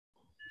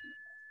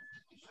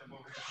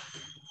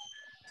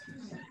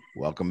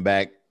Welcome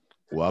back.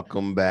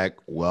 Welcome back.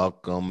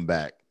 Welcome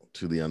back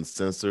to the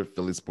Uncensored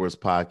Philly Sports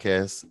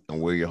Podcast.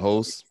 And we're your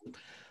hosts.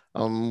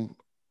 Um,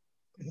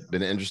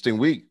 Been an interesting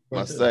week,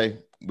 must say.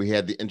 We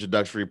had the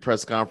introductory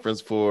press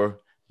conference for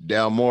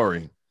Daryl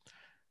Morey.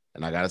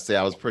 And I gotta say,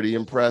 I was pretty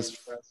impressed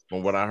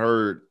from what I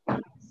heard.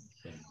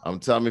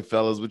 Tell me,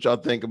 fellas, what y'all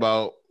think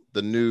about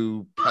the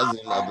new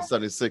president of the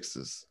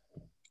 76ers?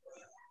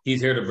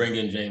 He's here to bring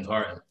in James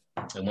Harden.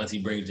 And once he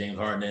brings James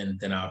Harden in,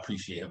 then I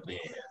appreciate him being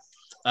here.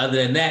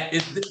 Other than that,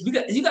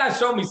 you gotta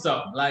show me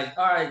something. Like,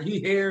 all right, you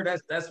here,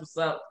 that's what's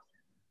up.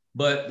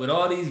 But with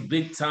all these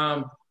big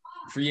time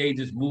free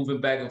agents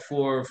moving back and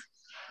forth,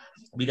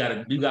 we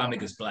gotta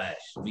make a splash.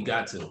 We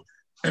got to.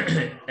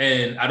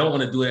 And I don't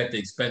want to do it at the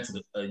expense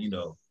of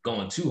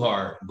going too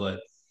hard, but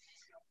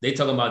they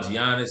talking about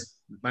Giannis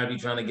might be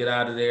trying to get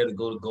out of there to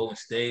go to Golden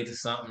State or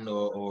something,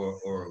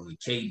 or with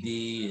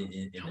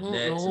KD and the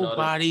Nets.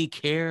 Nobody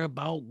care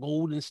about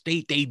Golden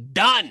State. They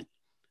done.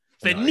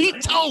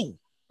 Finito.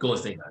 Golden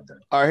State not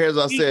done. All right, here's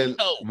what I said.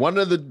 One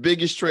of the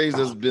biggest trades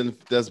that's been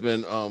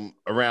going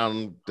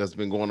around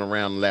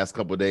the last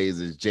couple of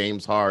days is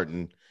James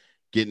Harden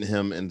getting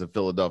him into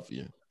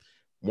Philadelphia.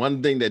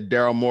 One thing that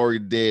Daryl Morey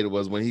did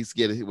was when he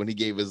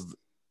gave his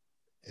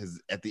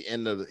at the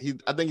end of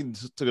I think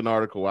he took an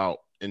article out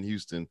in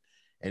Houston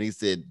and he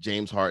said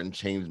James Harden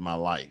changed my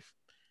life,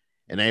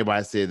 and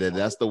everybody said that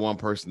that's the one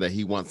person that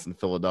he wants in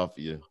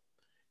Philadelphia.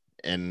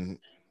 And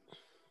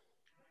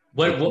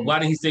why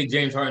did he say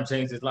James Harden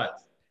changed his life?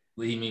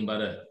 What do you mean by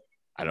that?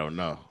 I don't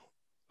know.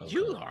 Okay.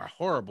 You are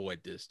horrible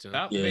at this, Tim.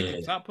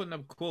 Stop putting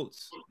up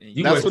quotes.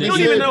 You don't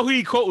even know who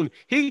he quoting.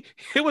 It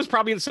was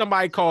probably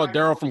somebody called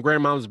Daryl from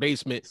Grandma's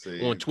Basement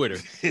on Twitter.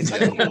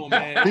 On,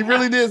 man. He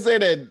really did say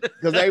that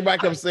because everybody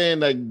kept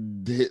saying that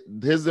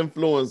his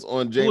influence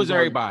on James. Who's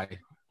everybody?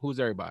 Who's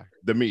everybody?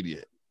 The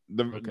media,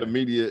 the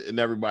media, and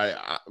everybody.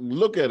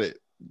 Look at it.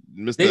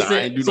 Mr.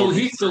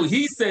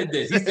 He said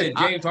this. He said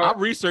James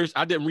Harden.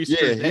 I didn't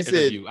research that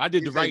interview. I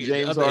did the right.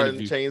 James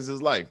Harden changed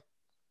his life.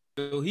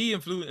 So he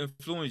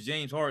influenced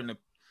James Harden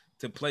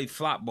to play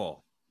flop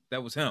ball.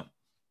 That was him.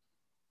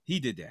 He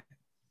did that.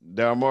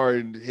 Daryl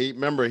Morey, he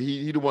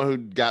the one who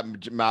got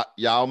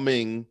Yao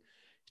Ming,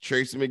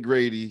 Tracy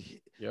McGrady.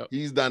 Yep.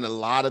 He's done a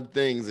lot of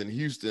things in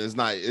Houston.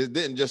 It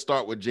didn't just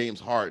start with James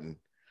Harden.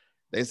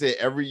 They said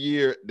every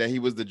year that he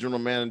was the general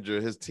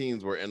manager, his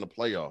teams were in the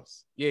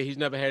playoffs. Yeah, he's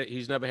never had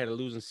a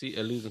losing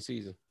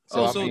season.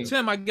 So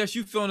Tim, I guess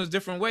you feeling a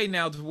different way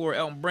now toward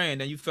Elton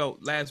Brand than you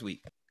felt last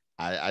week.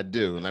 I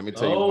do, and let me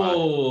tell you why.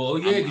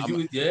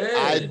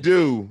 I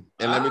do,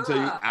 and let me tell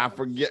you, I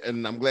forget,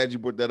 and I'm glad you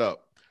brought that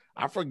up.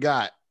 I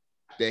forgot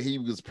that he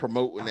was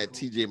promoting that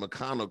TJ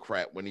McConnell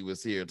crap when he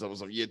was here.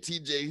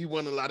 TJ, he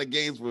won a lot of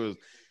games for us.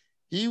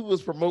 He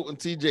was promoting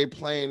TJ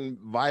playing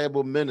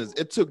viable minutes.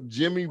 It took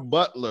Jimmy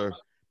Butler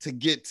to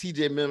get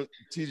TJ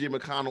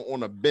McConnell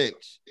on a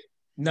bench.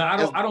 No, I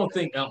don't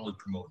think Elton was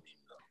promoting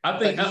him. I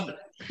think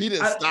he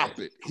didn't stop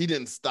it. He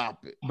didn't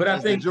stop it. But I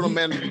think the general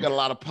manager got a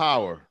lot of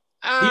power.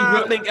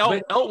 I think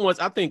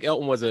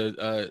Elton was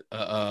a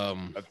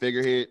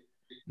figurehead.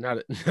 Not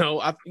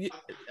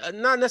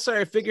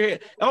necessarily a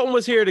figurehead. Elton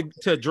was here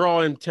to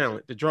draw in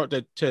talent,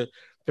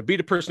 to be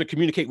the person to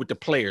communicate with the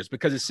players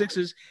because the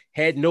Sixers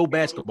had no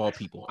basketball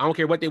people. I don't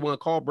care what they want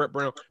to call Brett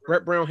Brown.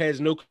 Brett Brown has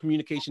no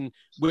communication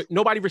with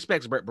nobody.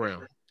 Respects Brett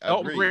Brown.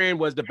 Elton Brand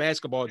was the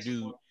basketball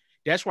dude.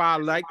 That's why I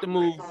like the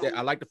move.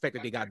 I like the fact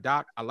that they got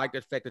Doc. I like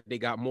the fact that they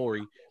got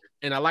Morey,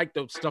 and I like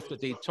the stuff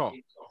that they talk.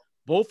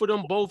 Both of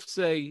them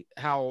say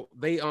how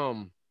they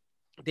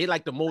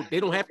like the most. They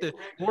don't have to.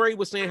 Morey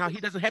was saying how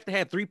he doesn't have to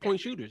have 3-point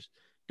shooters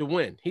to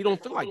win. He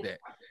don't feel like that.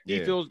 Yeah.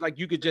 He feels like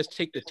you could just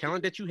take the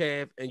talent that you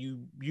have and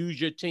you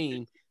use your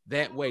team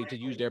that way to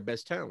use their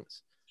best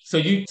talents. So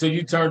you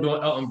turned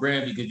on Elton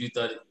Brand because you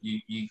thought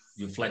you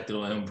reflected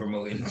on him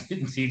promoting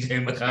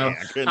TJ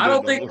McConnell. Yeah, I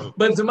don't think,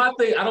 but to my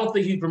thing, I don't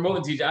think he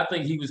promoted TJ. I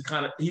think he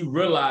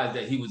realized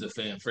that he was a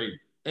fan favorite.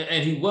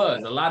 And he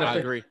was. A lot of fans.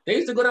 Agree. They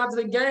used to go down to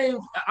the game.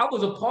 I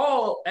was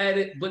appalled at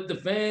it, but the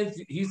fans,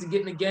 he used to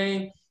get in the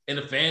game, and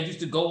the fans used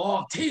to go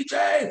off,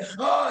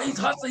 TJ, he's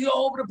hustling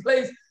all over the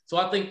place. So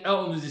I think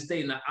Elton was just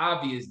stating the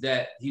obvious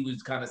that he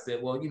was kind of said,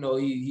 well,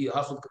 he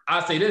hustled.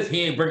 I say this,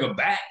 he ain't bring him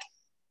back.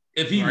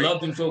 If he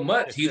loved him so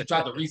much, he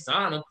tried to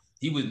re-sign him.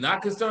 He was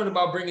not concerned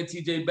about bringing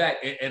TJ back,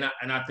 and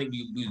I think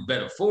he was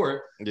better for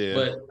it. Yeah.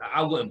 But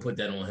I wouldn't put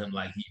that on him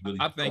like he really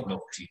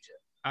TJ.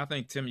 I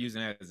think Tim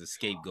using that as a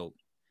scapegoat.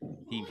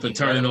 For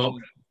turning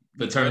on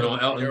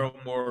Elton.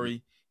 Daryl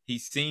Morey.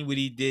 He's seen what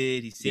he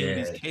did. He's seen what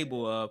he's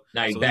capable of.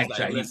 Now he's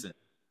backtracking. Listen.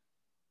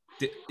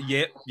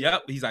 Yep.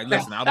 He's like,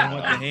 listen, I don't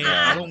want the hand.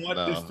 I don't want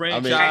this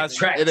franchise.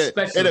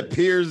 It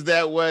appears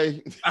that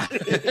way.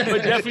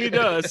 It definitely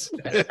does.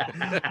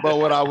 But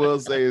what I will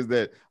say is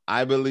that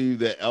I believe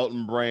that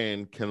Elton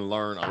Brand can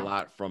learn a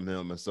lot from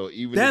him. And so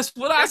even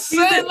what I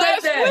said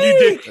last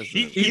week.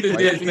 He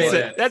did say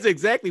that. That's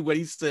exactly what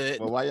he said.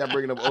 Well, why y'all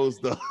bringing up old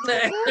stuff?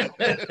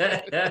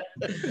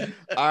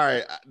 All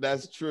right,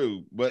 that's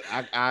true. But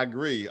I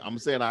agree. I'm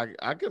saying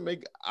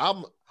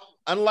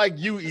unlike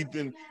you,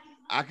 Ethan,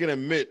 I can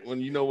admit when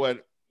you know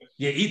what.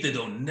 Yeah, Ethan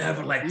don't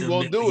never like He to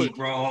won't admit do it.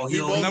 bro.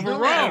 He'll never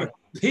wrong.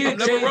 He'll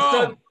never change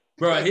wrong.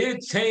 bro. He'll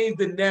change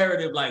the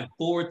narrative like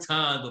 4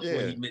 times before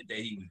Yeah. he admit that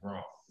he was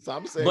wrong. So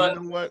I'm saying, But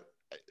you know what?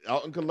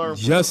 Alton can learn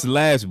from Just him.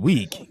 last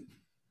week.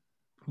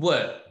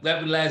 What?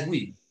 That was last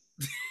week.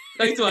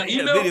 No, you talking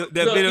Yeah,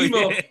 email?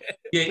 Email. yeah.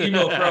 Yeah,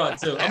 email fraud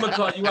too. I'm gonna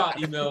call you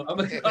out, email. I'm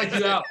gonna call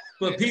you out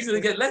for pieces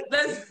again.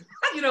 Let's.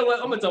 You know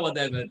what? I'm gonna talk about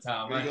that another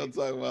time. We're gonna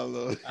talk about a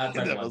little. I'll talk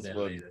That about was that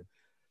funny. later.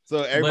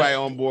 So everybody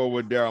on board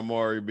with Daryl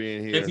Morey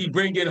being here. If he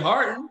bring in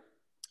Harden,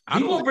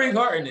 he won't bring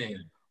Harden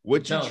in.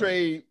 Would you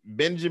trade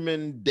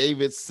Benjamin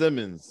David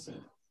Simmons?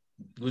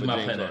 Who's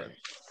my pen?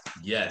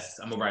 Yes,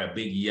 I'm gonna write a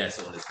big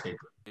yes on this paper.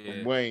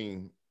 Yeah.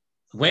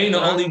 Wayne,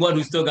 the only one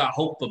who still got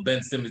hope for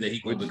Ben Simmons that he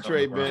could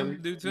trade Ben.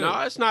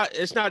 No, it's not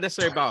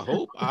necessarily about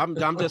hope. I'm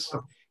just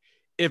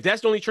if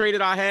that's the only trade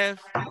that I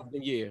have,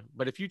 then yeah.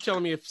 But if you're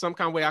telling me if some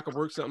kind of way I could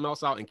work something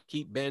else out and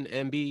keep Ben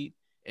Embiid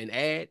and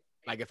add,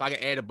 like if I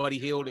could add a Buddy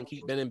Hield and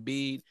keep Ben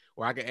Embiid,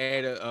 or I could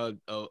add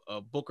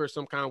a Booker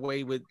some kind of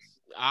way with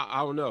I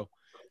don't know.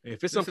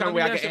 If it's some kind of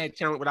way I can add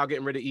talent without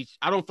getting rid of each,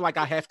 I don't feel like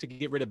I have to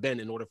get rid of Ben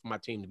in order for my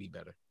team to be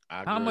better.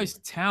 How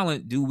much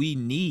talent do we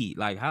need?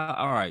 Like how?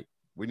 All right,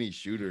 we need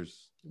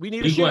shooters. We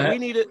need a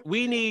shooter.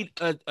 We need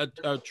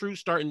a true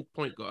starting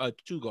point guard,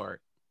 2 guard.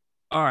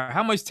 All right,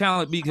 how much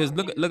talent? Because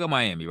look at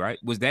Miami, right?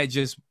 Was that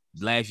just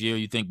last year?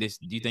 Do you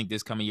think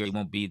this coming year it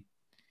won't be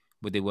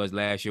what it was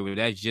last year? Was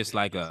that just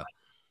like a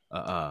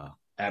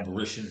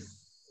aberration?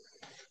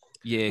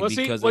 Yeah.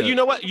 Well, you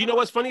know what? You know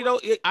what's funny though?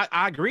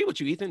 I agree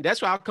with you, Ethan.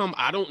 That's why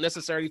I don't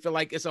necessarily feel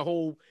like it's a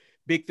whole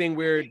big thing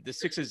where the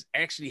Sixers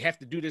actually have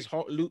to do this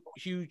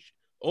huge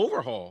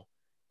overhaul.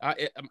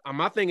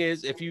 My thing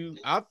is,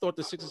 I thought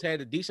the Sixers had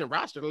a decent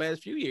roster the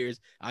last few years.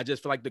 I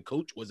just feel like the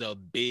coach was a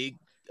big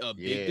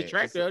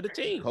detractor of the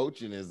team.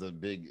 Coaching is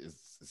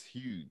it's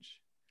huge.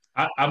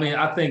 I mean,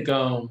 I think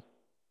I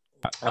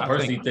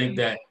personally think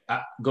that.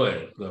 Go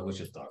ahead. What's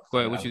your thoughts? Go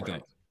ahead. What you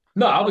think?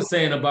 No, I was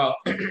saying about.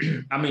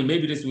 I mean,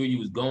 maybe this is where you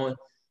was going.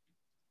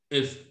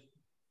 If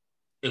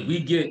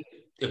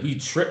we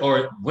trip,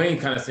 or Wayne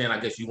kind of saying, I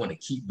guess you want to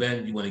keep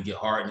Ben, you want to get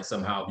Harden, and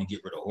somehow we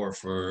get rid of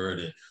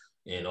Horford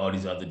and all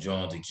these other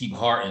Jones and keep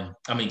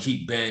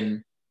keep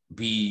Ben,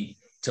 B,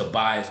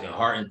 Tobias, and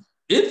Harden.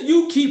 If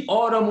you keep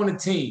all them on the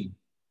team,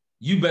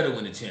 you better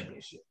win the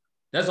championship.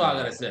 That's all I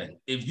gotta say.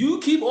 If you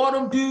keep all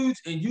them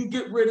dudes and you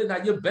get rid of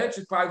now, your bench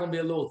is probably gonna be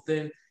a little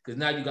thin because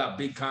now you got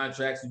big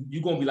contracts.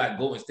 You're gonna be like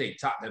Golden State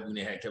top heavy when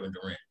they had Kevin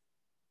Durant.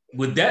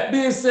 With that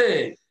being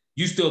said,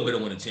 you still better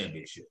win a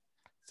championship.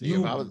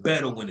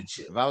 Better win a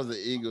chip. If I was the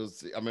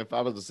Eagles, if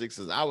I was the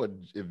Sixers, I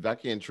would. If I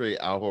can't trade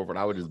Al Horford,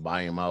 I would just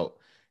buy him out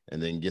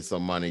and then get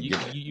some money.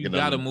 You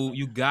gotta move.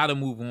 You gotta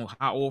move on.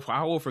 Al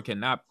Horford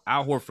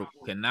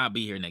cannot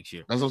be here next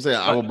year. That's what I'm saying.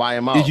 I will buy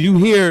him out. Did you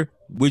hear?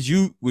 Would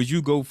you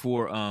go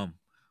for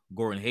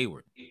Gordon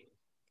Hayward?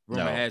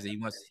 Rumor has it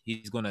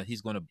he's gonna.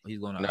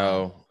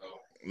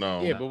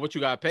 No. Yeah, but what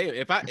you gotta pay him?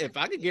 If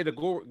I could get a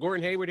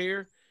Gordon Hayward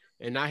here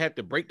and I have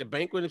to break the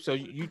bank with him, so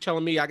you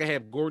telling me I can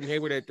have Gordon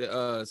Hayward at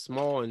the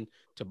small and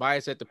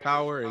Tobias at the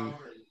power and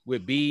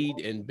with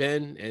Bede and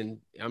Ben and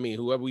I mean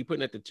whoever we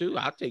putting at the 2,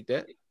 I'll take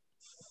that.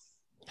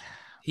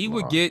 He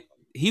would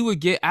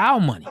get our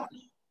money.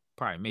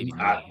 Probably maybe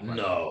not.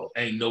 No,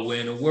 ain't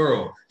nowhere in the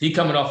world. He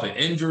coming off an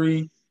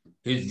injury.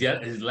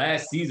 His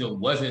last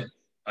season wasn't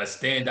a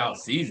standout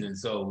season.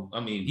 So I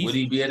mean, would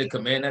he be able to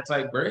command that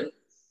type bread?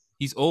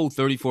 He's owed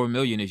 $34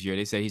 million this year.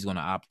 They say he's going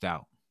to opt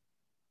out.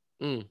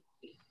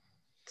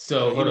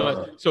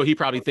 So he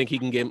probably think he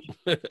can get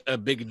a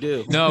big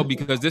deal. No,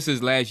 because this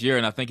is last year,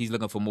 and I think he's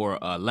looking for more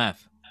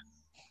length.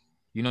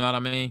 You know what I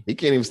mean? He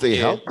can't even stay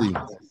healthy.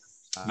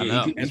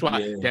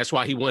 That's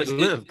why he wants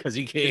length because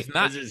he can't. It's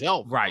not his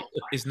health, right?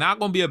 It's not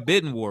going to be a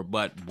bidding war,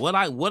 but what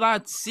I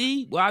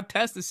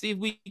test to see if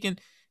we can.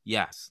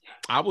 Yes,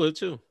 I would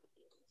too.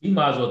 He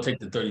might as well take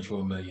the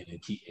 $34 million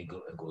and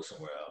go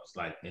somewhere else,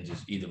 and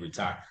just either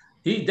retire.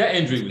 That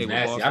injury was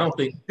nasty. I don't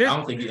think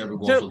he ever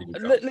going to fully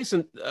recover.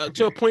 Listen,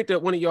 to a point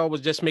that one of y'all was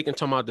just making,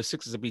 talking about the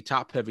Sixers would be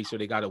top heavy, so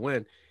they got to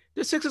win.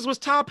 The Sixers was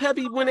top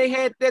heavy when they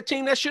had that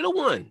team that should have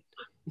won.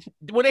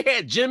 When they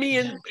had Jimmy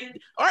and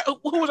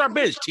who was our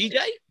bench? TJ.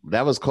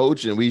 That was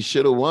coaching. We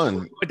should have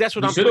won. But that's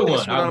what I'm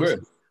saying.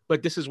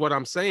 But this is what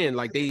I'm saying.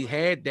 Like they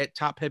had that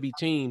top heavy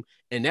team,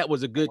 and that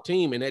was a good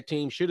team, and that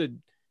team should have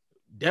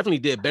definitely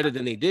did better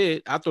than they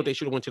did. I thought they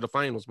should have went to the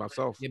finals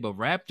myself. Yeah, but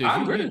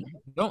Raptors,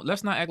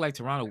 let's not act like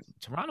Toronto.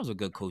 Toronto's a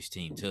good coach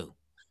team too.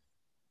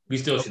 We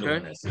still should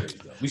have won that series.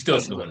 Though. We still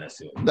should have won that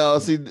series. No,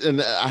 see,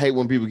 and I hate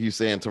when people keep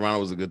saying Toronto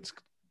was a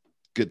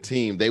good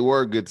team. They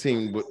were a good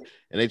team,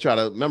 and they try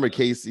to remember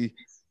Casey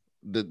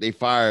that they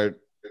fired,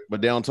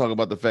 but they don't talk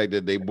about the fact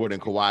that they brought in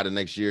Kawhi the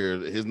next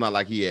year. It's not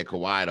like he had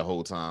Kawhi the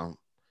whole time.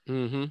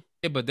 Mm-hmm.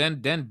 Yeah, but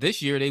then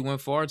this year they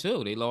went far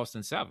too. They lost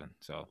in 7.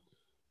 So.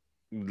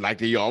 Like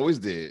they always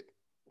did.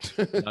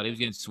 No, they was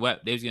getting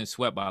swept. They was getting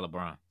swept by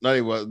LeBron. No,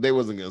 they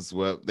wasn't getting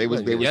swept. They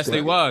was. Yes,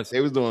 they was. They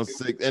was doing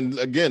 6, and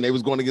again, they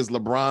was going against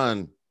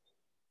LeBron.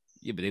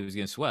 Yeah, but they was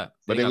getting swept.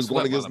 But they was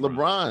going against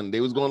LeBron. They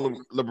was going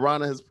to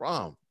LeBron at his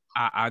prime.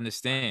 I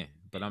understand,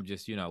 but I'm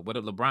just, but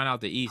if LeBron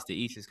out the East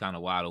is kind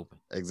of wide open.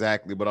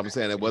 Exactly, but I'm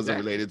saying it wasn't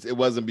related. It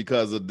wasn't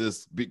because of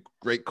this big,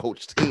 great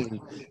coach team.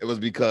 It was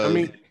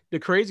because the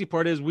crazy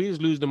part is we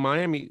just lose to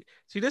Miami.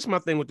 See, this is my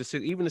thing with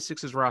even the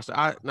Sixers roster.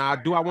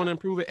 Do I want to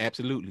improve it?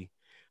 Absolutely.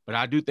 But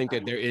I do think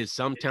that there is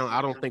some talent.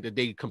 I don't think that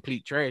they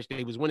complete trash.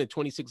 They was winning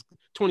 26-2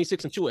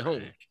 at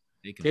home.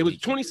 They was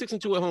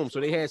 26-2 at home,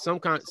 so they had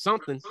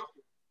something.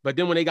 But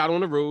then when they got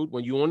on the road,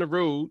 when you're on the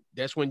road,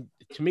 that's when,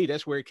 to me,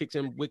 that's where it kicks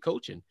in with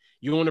coaching.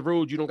 You're on the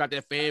road, you don't got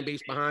that fan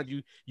base behind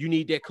you. You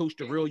need that coach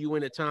to reel you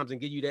in at times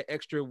and give you that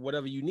extra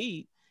whatever you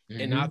need.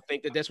 Mm-hmm. And I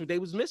think that that's what they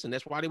was missing.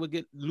 That's why they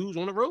would lose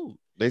on the road.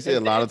 They say a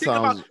lot of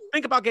times.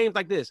 Think about games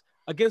like this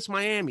against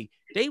Miami.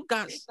 They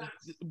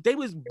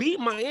was beat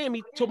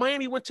Miami till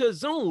Miami went to a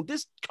zone.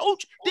 This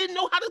coach didn't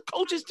know how to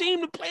coach his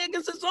team to play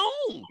against a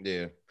zone.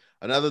 Yeah.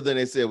 Another thing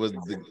they said was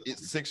the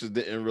Sixers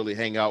didn't really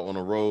hang out on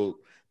the road.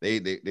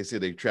 They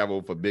said they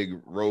traveled for big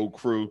road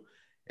crew,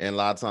 and a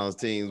lot of times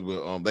teams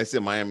would they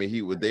said Miami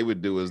Heat, what they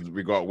would do is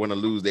regard win or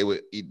lose, they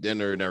would eat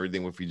dinner and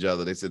everything with each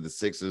other. They said the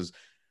Sixers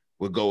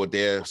would go with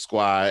their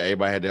squad.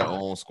 Everybody had their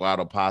own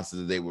squad of posses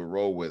that they would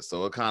roll with.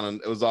 So it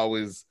was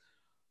always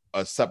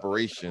a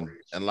separation,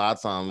 and a lot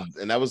of times,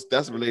 and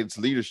that's related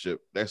to leadership.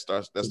 That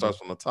starts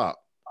from the top.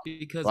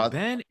 Because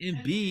Ben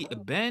and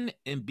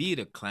B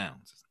are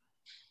clowns.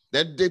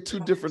 They're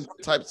two different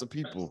types of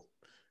people.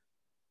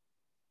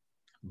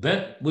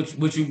 Ben,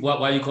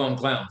 why you call them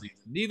clowns?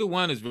 Neither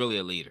one is really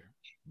a leader,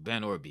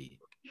 Ben or B.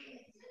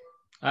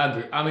 I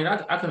agree. I mean,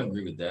 I can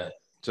agree with that.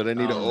 So they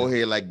need an old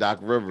head like Doc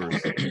Rivers.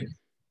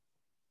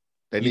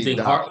 What you think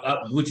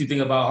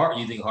about Harden?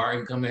 You think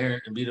Harden can come in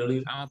here and be the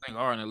leader? I don't think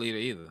Harden a leader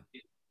either.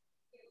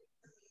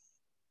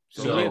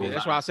 So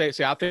that's why I say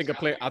I think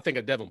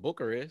a Devin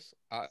Booker is.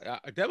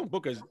 Devin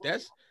Booker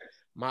that's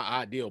my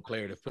ideal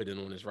player to put in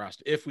on this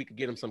roster. If we could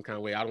get him some kind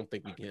of way, I don't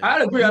think we can.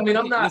 I agree. I mean,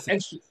 I'm not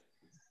extra.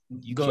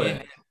 You can't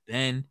have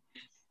Ben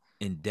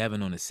and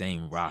Devin on the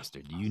same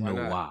roster. Do you know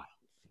why?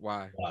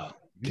 Why?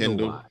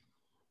 Kendall.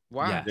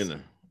 Why? Yes.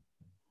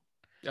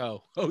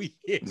 Oh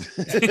yeah.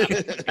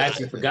 I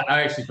actually forgot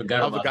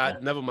about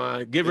that. Never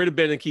mind. Get rid of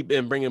Ben and keep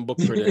Ben bringing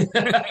Booker for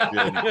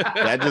that.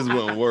 That just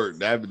wouldn't work.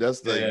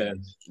 That's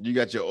you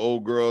got your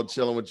old girl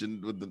chilling with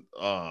the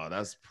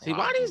that's see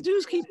why these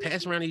dudes keep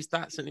passing around these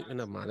thoughts and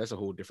never mind. That's a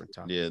whole different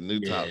topic. Yeah,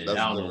 new topic. I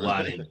don't know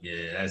why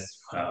that's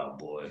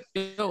boy.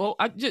 I don't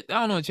want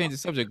to change the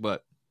subject,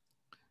 but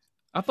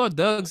I thought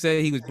Doug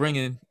said he was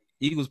bringing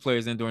Eagles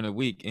players in during the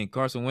week, and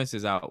Carson Wentz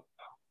is out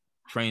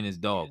training his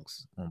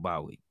dogs on bye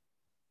week.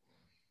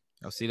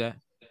 Y'all see that?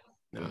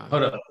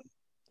 Hold up.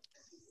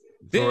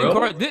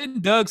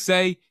 Didn't Doug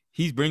say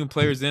he's bringing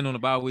players in on the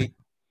bye week?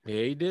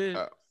 Yeah, he did.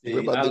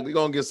 We're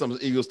gonna get some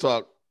Eagles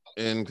talk,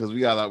 and because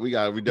we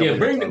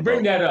definitely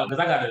bring that up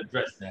because I gotta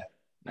address that.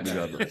 I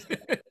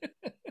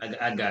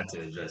got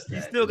to address that.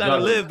 He still gotta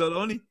live though,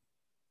 don't he?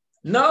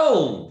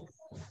 No.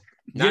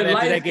 Not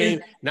after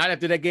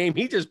that game.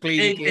 He just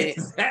played.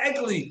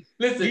 Exactly.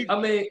 Listen,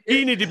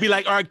 he need to be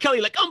like R.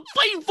 Kelly, like I'm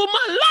fighting for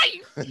my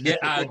life. Yeah,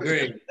 I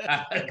agree.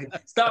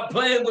 Stop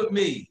playing with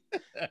me.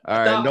 All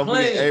right, don't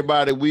forget,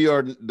 everybody. We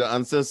are the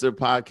Uncensored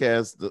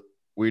Podcast.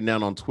 We're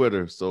now on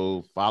Twitter,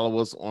 so follow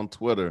us on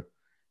Twitter.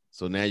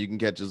 So now you can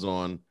catch us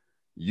on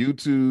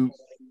YouTube,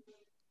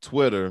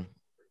 Twitter,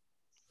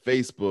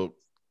 Facebook,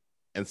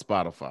 and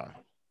Spotify.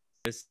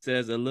 It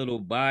says a little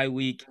bye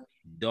week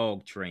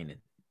dog training.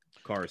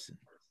 Carson.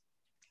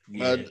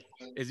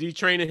 Is he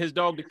training his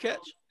dog to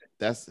catch?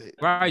 That's it.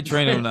 Right,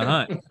 training him to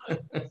hunt.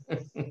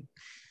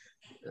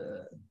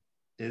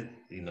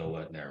 You know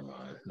what? Never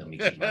mind. Let me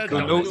keep my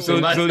Don't do it.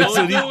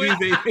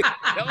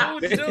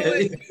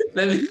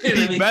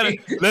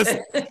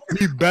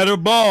 He better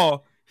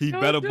ball. He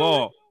better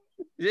ball.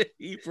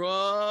 He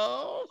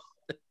bro.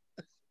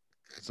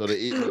 So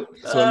it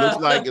looks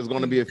like it's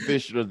going to be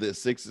official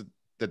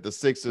that the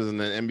Sixers and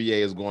the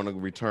NBA is going to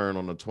return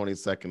on the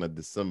 22nd of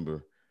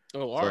December.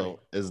 Oh, all right. So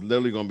it's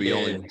literally going to be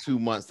only 2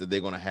 months that they're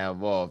going to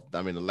have off.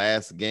 I mean, the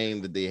last game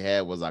that they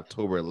had was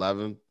October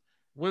 11th.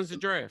 When's the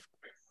draft?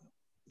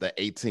 The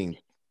 18th.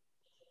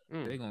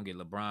 They're going to get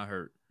LeBron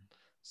hurt.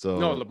 So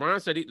no,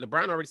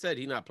 LeBron already said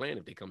he's not playing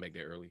if they come back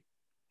there early.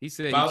 He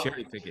said he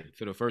cherry picked it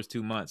for the first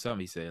 2 months. Something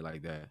he said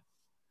like that.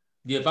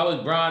 Yeah, if I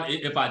was Bron,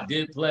 if I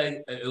did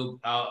play,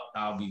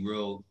 I'll be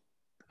real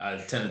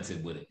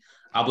tentative with it.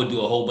 I would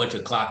do a whole bunch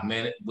of game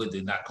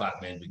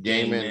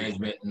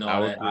management and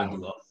all that.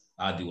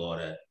 I'll do all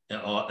that,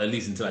 at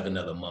least until like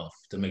another month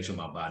to make sure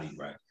my body's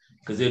right.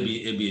 Because it'd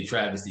be a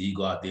travesty he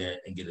go out there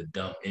and get a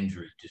dumb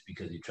injury just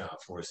because he's trying to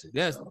force it.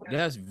 That's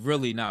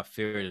really not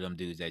fair to them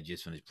dudes that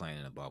just finished playing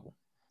in a bubble.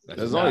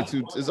 There's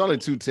only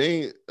two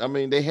teams. I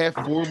mean, they had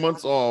 4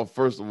 months off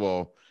first of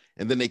all,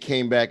 and then they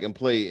came back and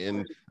played.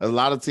 And a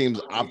lot of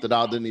teams opted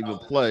out, didn't even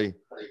play.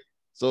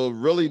 So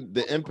really,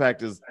 the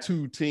impact is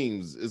 2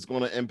 teams. It's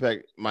going to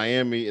impact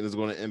Miami and it's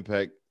going to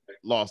impact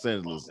Los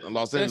Angeles. And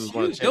Los Angeles is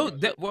going to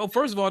change. Well,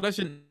 first of all, that's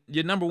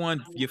your number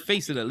one, your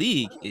face of the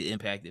league is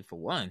impacted for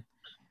one.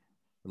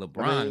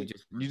 LeBron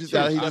he just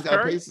got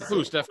to pace himself.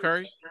 Who? Steph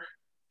Curry?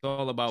 It's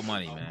all about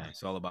money, man.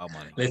 It's all about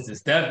money. Listen,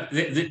 Steph,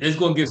 it's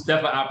going to give Steph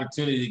an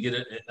opportunity to get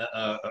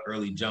an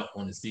early jump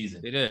on the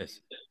season. It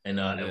is. And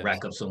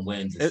rack up some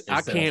wins.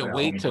 I can't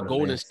wait to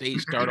Golden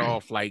State start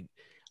off like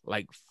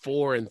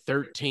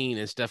 4-13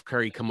 and Steph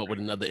Curry come up with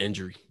another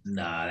injury.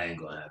 Nah, that ain't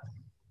going to happen.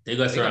 They're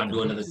going to start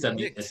doing another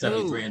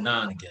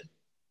 73-9 again.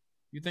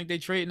 You think they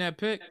trading that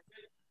pick?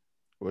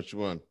 Which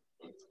one?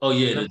 Oh,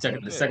 yeah,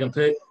 the second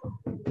pick.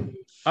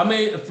 I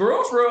mean,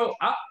 for real,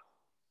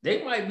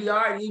 they might be all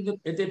right even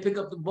if they pick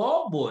up the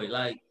ball boy.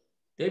 Like,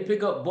 they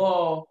pick up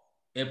Ball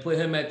and put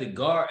him at the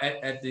guard,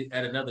 at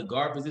another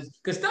guard position.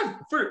 Because Steph,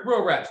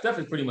 Steph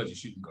is pretty much a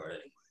shooting guard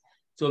anyway.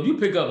 So if you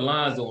pick up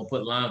Lonzo and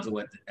put Lonzo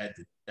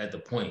at the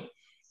point,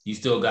 you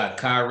still got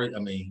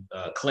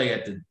Clay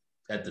at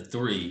the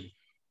 3,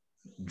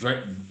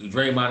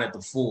 Draymond at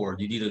the 4.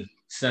 You need a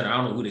center. I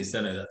don't know who they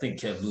center. I think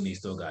Kev Looney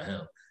still got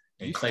him.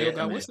 And Clay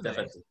and Steph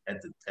at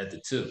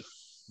the 2.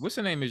 What's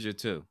the name is your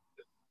 2?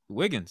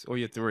 Wiggins or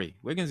your 3?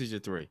 Wiggins is your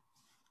 3.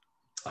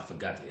 I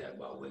forgot to add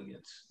about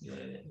Wiggins. Yeah,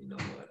 you know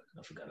what?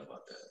 I forgot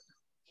about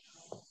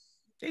that.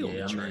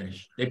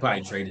 They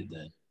probably traded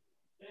then.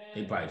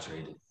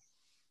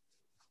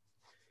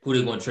 Who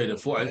they going to trade it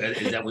for?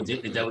 Is that what they're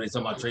talking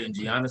about trading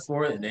Giannis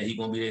for it? And then he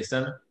going to be their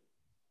center?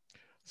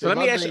 So let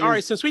me ask you, all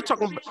right, since we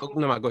talking about,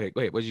 no, go ahead.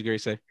 What did you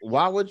guys say?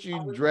 Why would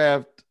you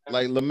draft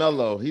like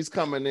LaMelo? He's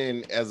coming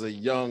in as a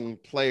young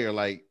player,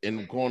 like,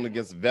 and going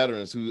against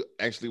veterans who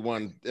actually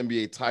won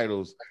NBA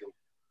titles.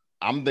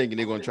 I'm thinking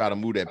they're going to try to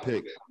move that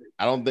pick.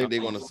 I don't think they're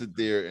going to sit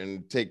there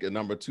and take a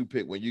number 2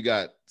 pick when you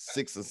got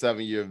 6 or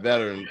 7 year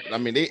veterans. I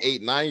mean, they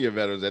 8, 9 year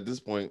veterans at this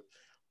point.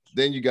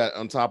 Then you got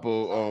on top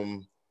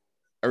of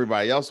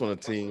everybody else on the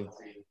team.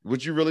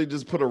 Would you really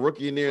just put a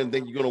rookie in there and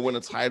think you're going to win a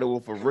title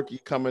with a rookie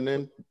coming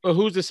in? Well,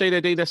 who's to say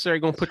that they necessarily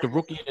going to put the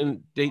rookie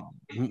in?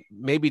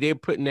 Maybe they're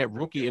putting that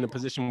rookie in a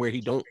position where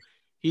he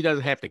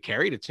doesn't have to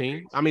carry the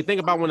team. I mean, think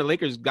about when the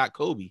Lakers got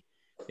Kobe.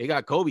 They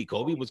got Kobe.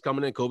 Kobe was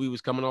coming in. Kobe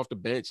was coming off the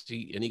bench.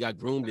 He got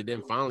groomed, and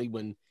then finally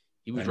when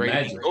he was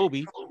ready to beat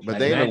Kobe. But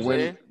they in a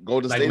win.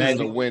 Golden State is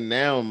in a win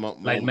now.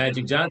 Like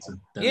Magic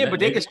Johnson. Yeah, but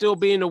they could still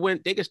be in the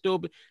win. They could still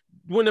be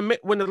when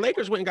the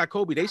Lakers went and got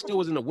Kobe. They still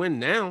was in the win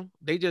now.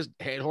 They just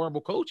had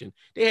horrible coaching.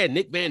 They had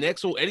Nick Van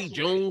Exel, Eddie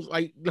Jones.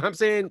 Like I'm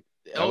saying,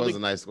 that was a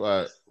nice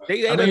squad.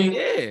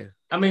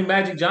 I mean,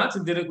 Magic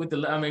Johnson did it with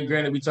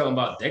granted, we talking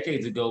about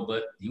decades ago,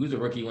 but he was a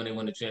rookie when they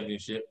won the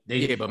championship.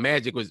 But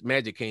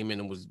Magic came in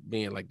and was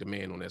being like the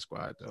man on that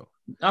squad, though.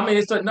 I mean,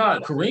 it's like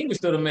Kareem was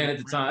still the man at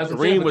the time.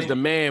 Kareem was the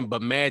man,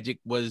 but Magic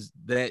was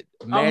that.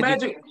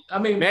 Magic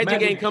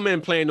ain't coming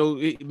in playing no.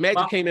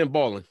 Magic came in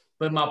balling.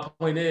 But my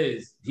point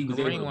is, he was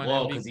able to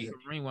ball because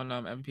Kareem won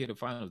MVP of the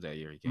finals that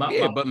year.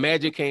 But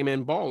Magic came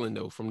in balling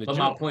though from the. But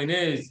my point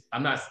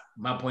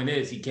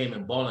is, he came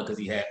in balling because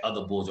he had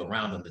other Bulls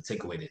around him to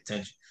take away the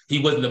attention. He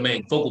wasn't the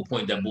main focal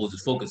point that Bulls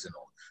is focusing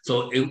on.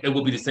 So it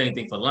would be the same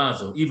thing for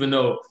Lonzo. Even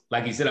though,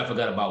 like you said, I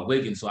forgot about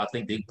Wiggins. So I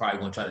think they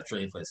probably going to try to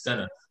trade for a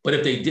center. But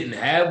if they didn't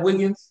have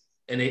Wiggins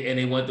and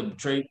they want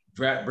to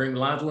bring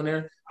Lonzo in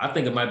there, I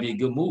think it might be a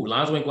good move.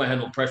 Lonzo ain't going to have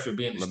no pressure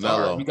being the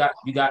star. You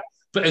got.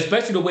 But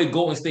especially the way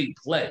Golden State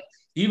play.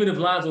 Even if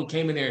Lonzo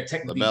came in there and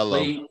technically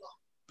played,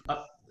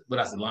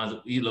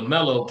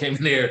 LaMelo came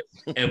in there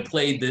and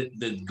played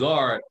the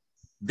guard,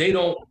 they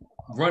don't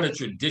run a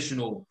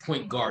traditional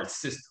point guard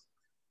system.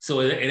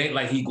 So it ain't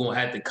like he going to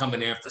have to come in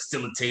there and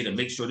facilitate and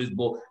make sure this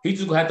ball. He's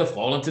just going to have to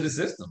fall into the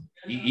system.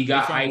 He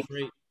got height.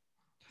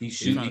 He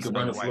shoot. He can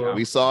run the floor.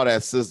 We saw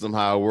that system,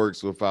 how it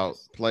works without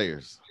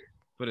players.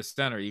 For the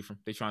center, Ephraim,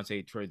 they trying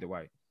to trade the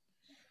White.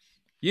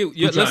 Who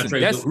trying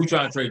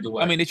to trade the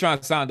White? I mean, they trying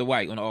to sign the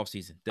White on the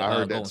offseason. I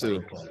heard that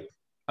too.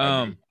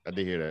 I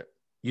did hear that.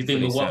 You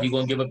think Milwaukee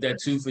going to give up that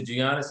 2 for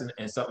Giannis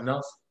and something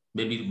else?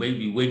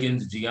 Maybe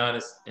Wiggins,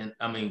 Giannis,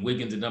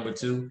 Wiggins at number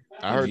 2.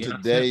 I heard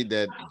today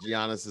that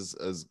Giannis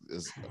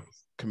is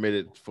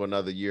committed for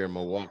another year in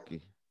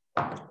Milwaukee.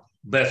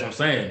 That's what I'm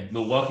saying.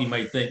 Milwaukee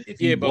might think if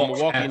he walks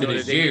after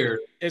this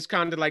year. It's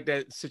kind of like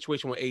that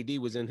situation when AD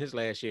was in his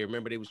last year.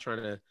 Remember, they was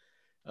trying to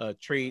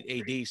trade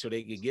AD so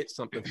they could get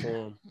something for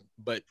him,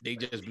 but they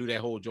just blew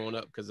that whole joint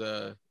up because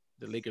the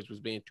Lakers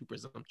was being too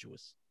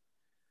presumptuous.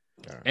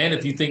 And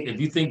if you think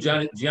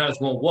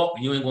Giannis won't walk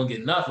and you ain't gonna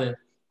get nothing,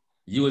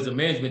 you as a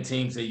management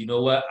team say, you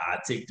know what, I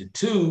take the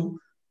 2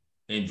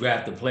 and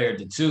draft the player at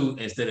the 2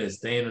 instead of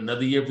staying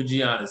another year for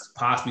Giannis,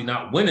 possibly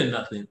not winning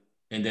nothing,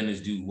 and then this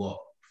dude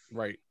walk.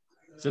 Right.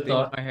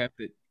 So I have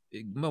to.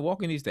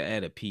 Milwaukee needs to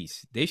add a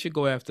piece. They should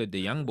go after the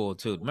young boy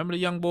too. Remember the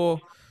young boy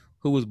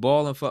who was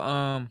balling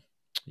for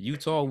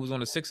Utah, who was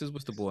on the Sixers?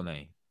 What's the boy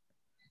name?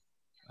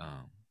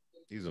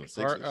 He's on the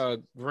Sixers.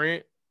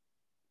 Grant.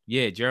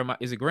 Yeah, Jeremiah.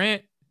 Is it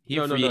Grant? He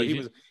was on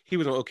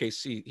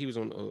OKC. He was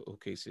on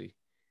OKC.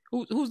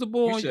 Who's the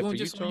boy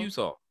on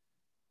Utah?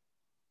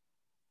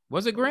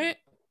 Was it Grant?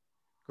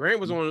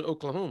 Grant was on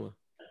Oklahoma.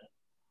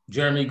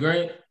 Jeremy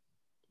Grant?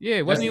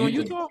 Yeah, wasn't he on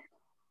Utah?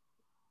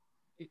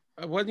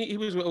 Wasn't he? He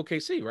was with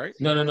OKC, right?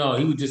 No.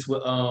 He was just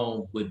with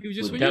He was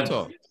just with Denver.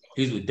 Utah.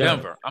 He's with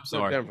Denver. I'm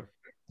sorry. Denver.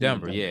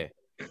 Denver, yeah.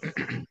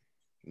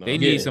 No, They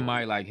need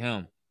somebody like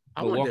him.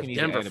 I wonder if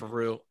Denver for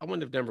real. I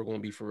wonder if Denver going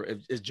to be for real.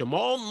 Is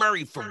Jamal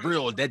Murray for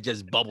real? Or that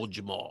just bubbled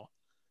Jamal.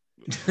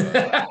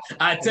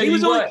 I tell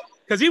you what.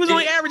 Because he was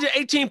only averaging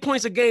 18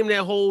 points a game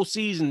that whole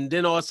season.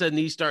 Then all of a sudden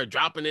he started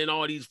dropping in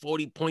all these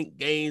 40-point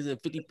games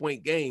and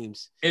 50-point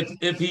games.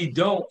 If he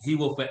don't, he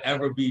will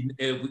forever be.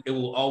 It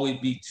will always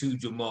be two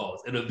Jamals.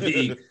 It'll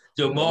be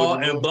Jamal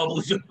and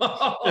Bubble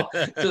Jamal.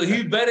 So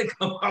he better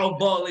come out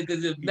balling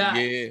because if not,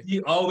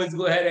 he always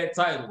go ahead that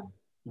title.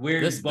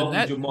 Where's Bubble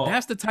Jamal?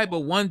 That's the type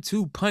of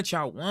 1-2 punch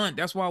I want.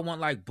 That's why I want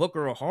like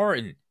Booker or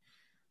Harden.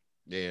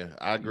 Yeah,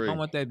 I agree. I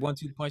want that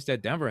 1-2 punch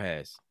that Denver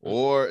has.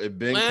 Or if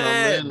Ben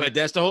comes in, but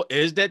that's the whole.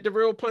 Is that the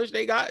real punch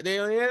they got? They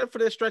only had for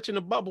their stretch in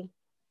the bubble.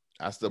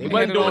 I still he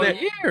wasn't doing that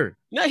year.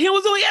 No, he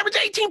was only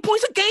averaging 18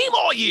 points a game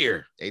all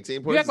year.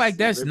 18 points. You act like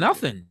that's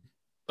nothing.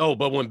 Oh,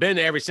 but when Ben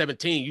averaged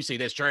 17, you say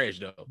that's trash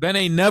though. Ben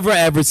ain't never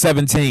averaged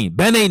 17.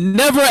 Ben ain't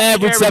never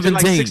averaged 17.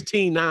 Like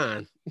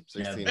 16-9.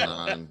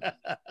 16-9.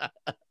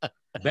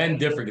 Ben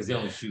different because he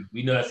only shoot.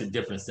 We know that's a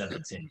different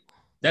 17.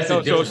 That's so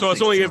a different so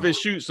it's only if it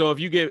shoots. So if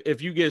you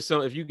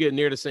get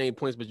near the same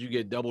points, but you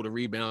get double the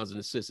rebounds and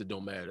assists, it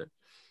don't matter.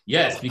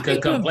 Yes, because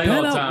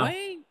playoff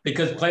time.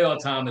 Because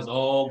playoff time is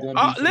all going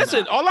to be.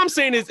 Listen, all I'm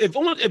saying is if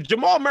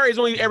Jamal Murray is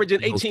only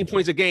averaging 18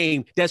 points a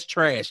game, that's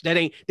trash. That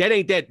ain't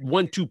that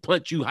 1-2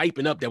 punch you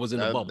hyping up that was in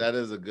the bubble. That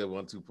is a good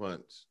 1-2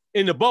 punch.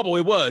 In the bubble,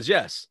 it was,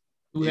 yes.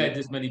 Who had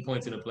this many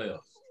points in the playoffs?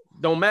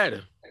 Don't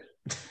matter.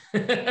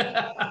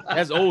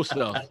 That's old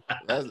stuff.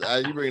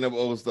 You bringing up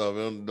old stuff.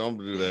 Don't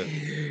do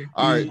that.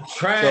 All right.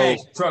 Trash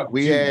so truck.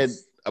 We had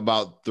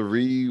about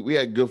we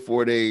had good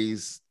 4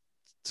 days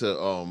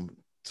to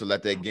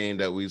let that game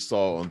that we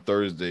saw on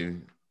Thursday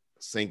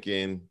sink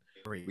in.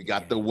 We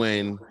got the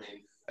win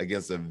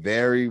against a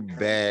very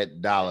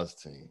bad Dallas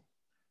team.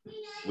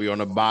 We're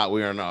on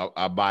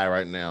our bye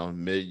right now,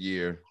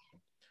 mid-year.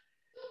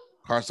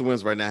 Carson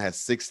Wentz right now has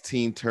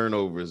 16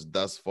 turnovers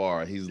thus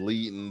far. He's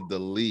leading the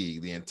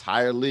league, the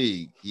entire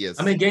league. He has.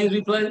 How many games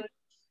we played?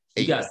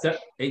 He got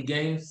 8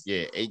 games.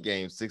 Yeah, 8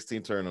 games,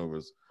 16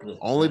 turnovers.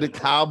 Only the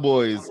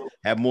Cowboys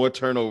have more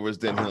turnovers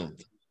than him.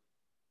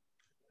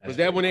 Was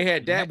that when they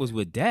had Dak? That was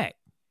with Dak.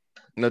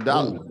 No,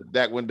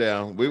 Dak went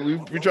down. We're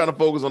trying to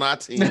focus on our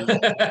team.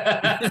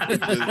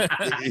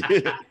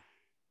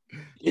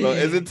 So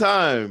is it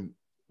time?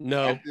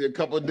 No. After a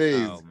couple of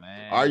days.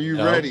 Are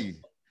you ready?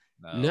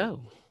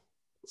 No.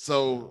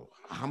 So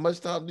how much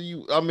time do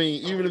you? I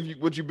mean, even if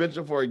what you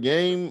benching for a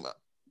game?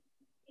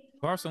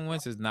 Carson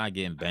Wentz is not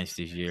getting benched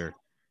this year.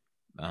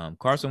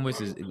 Carson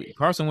Wentz is going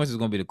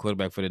to be the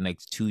quarterback for the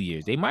next 2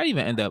 years. They might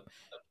even end up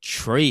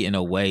trading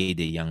away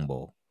the young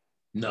bull.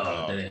 No,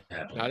 that didn't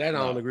happen. No, that I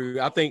don't agree with.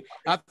 I think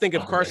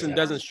if Carson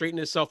doesn't straighten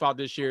himself out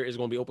this year, it's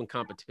going to be open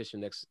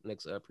competition next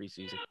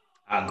preseason.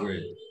 I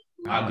agree.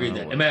 I agree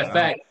that. As a matter of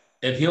fact,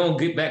 if he don't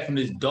get back from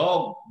this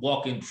dog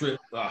walking trip,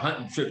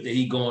 hunting trip that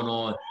he going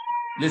on,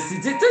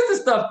 listen, this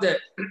is stuff that.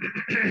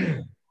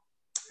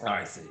 All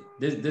right, see,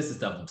 this is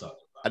stuff I'm talking about.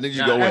 I think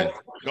you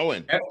go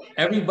in.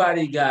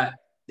 Everybody got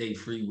their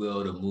free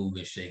will to move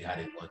and shake how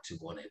they want to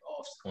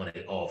on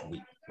an off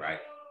week, right?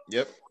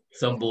 Yep.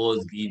 Some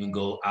boys even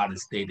go out of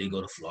state. They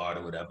go to Florida,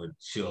 whatever,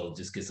 chill,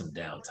 just get some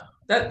downtime.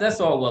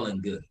 That's all well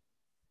and good.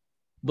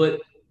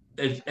 But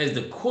as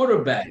the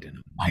quarterback,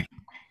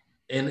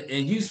 and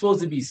you're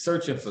supposed to be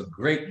searching for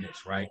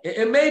greatness, right?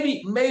 And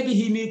maybe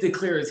he needs to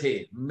clear his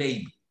head,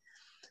 maybe.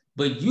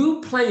 But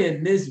you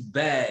playing this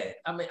bad,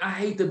 I mean, I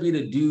hate to be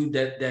the dude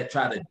that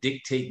try to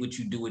dictate what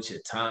you do with your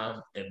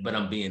time, but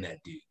I'm being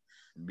that dude.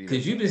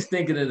 Because you've been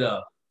stinking it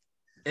up.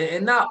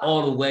 And not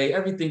all the way.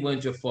 Everything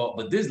wasn't your fault.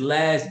 But this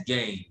last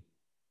game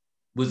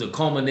was a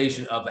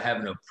culmination of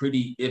having a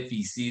pretty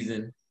iffy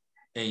season.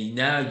 And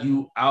now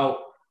you out.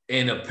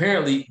 And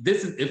apparently,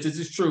 if this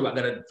is true, I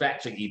got to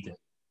fact check Ethan.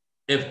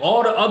 If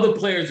all the other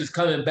players is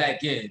coming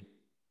back in,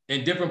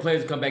 and different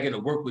players come back in to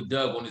work with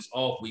Doug on this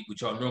off week,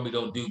 which y'all normally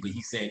don't do, but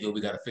he's saying, yo,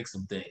 we got to fix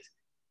some things.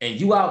 And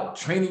you out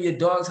training your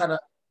dogs how to.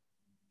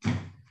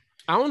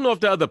 I don't know if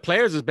the other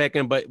players is back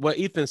in, but what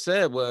Ethan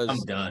said was I'm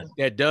done.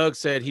 That Doug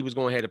said he was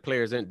going to have the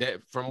players in.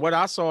 That, from what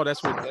I saw,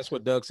 that's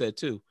what Doug said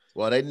too.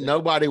 Well,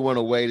 nobody went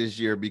away this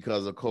year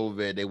because of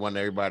COVID. They want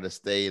everybody to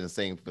stay in the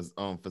same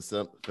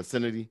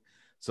vicinity.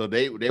 So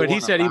they.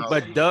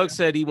 But Doug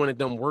said he wanted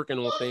them working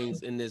on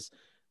things in this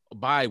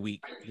bye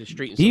week.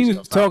 He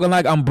was talking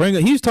like I'm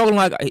bringing. He was talking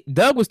like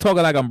Doug was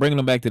talking like I'm bringing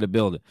them back to the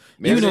building.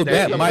 Even though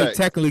that might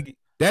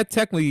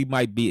technically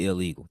might be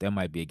illegal. That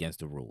might be against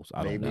the rules.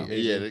 I don't know.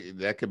 Yeah,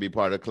 that could be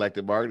part of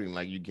collective bargaining.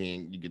 Like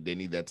they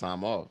need that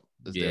time off.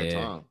 It's their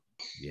time.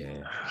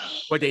 Yeah.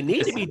 What they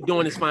need to be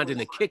doing is finding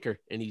a kicker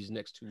in these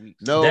next 2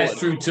 weeks. No, that's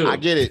true too. I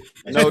get it.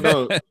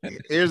 No.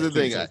 Here's the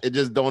thing. It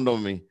just dawned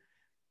on me.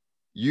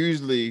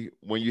 Usually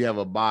when you have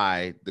a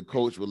bye, the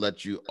coach will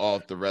let you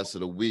off the rest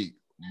of the week,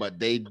 but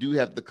they do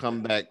have to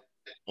come back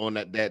on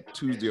that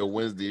Tuesday or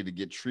Wednesday to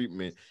get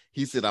treatment.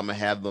 He said, I'm gonna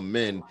have them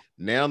in.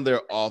 Now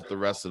they're off the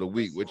rest of the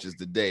week, which is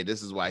the day.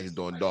 This is why he's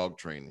doing dog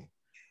training.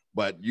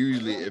 But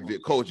usually if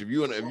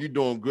you're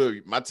doing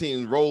good, my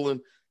team's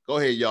rolling, Go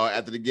ahead, y'all.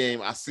 After the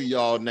game, I see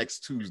y'all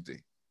next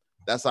Tuesday.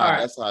 That's how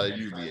it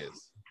usually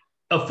is.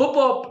 A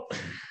football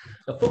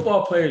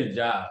player's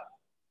job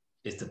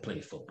is to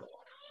play football.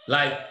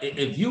 Like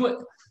if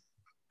you,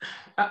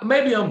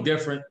 maybe I'm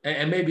different,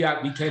 and maybe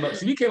we came up.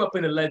 So we came up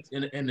in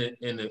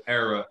the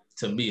era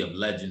to me of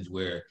legends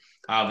where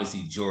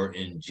obviously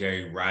Jordan,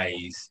 Jerry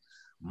Rice,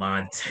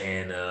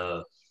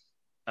 Montana.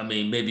 I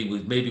mean, maybe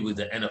with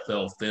the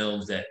NFL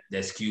films that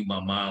skewed my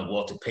mind,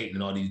 Walter Payton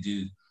and all these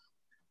dudes.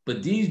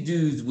 But these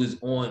dudes was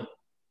on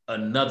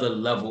another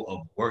level of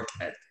work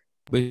ethic.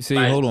 But see,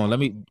 hold on. Let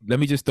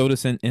me just throw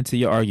this into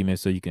your argument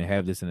so you can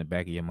have this in the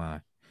back of your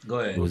mind. Go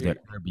ahead. It was that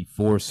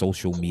before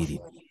social media.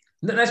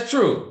 No, that's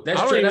true. I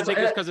don't even think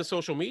it's because of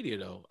social media,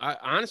 though. I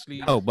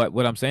honestly. Oh, but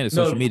what I'm saying is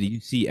social media.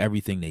 You see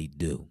everything they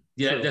do.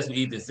 Yeah, that's what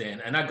Ethan's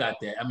saying, and I got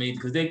that. I mean,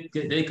 because they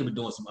could be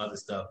doing some other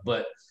stuff,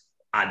 but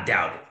I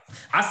doubt it.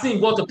 I seen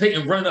Walter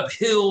Payton run up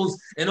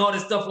hills and all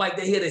this stuff like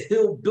that. He had a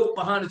hill built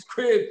behind his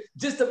crib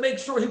just to make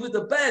sure he was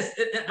the best.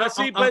 But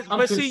see,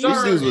 these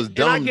dudes was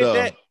dumb,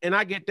 and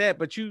I get that.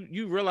 But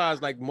you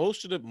realize like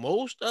most of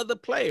the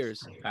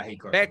players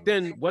back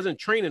then wasn't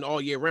training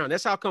all year round.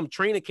 That's how come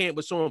training camp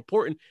was so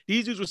important.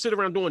 These dudes would sit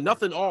around doing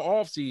nothing all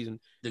off season.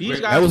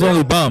 That was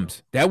only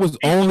bums.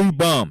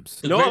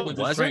 No, it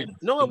wasn't.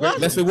 No, it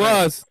wasn't. Yes, it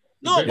was.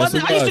 No, it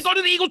wasn't. I used to go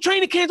to the Eagle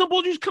training camps. Those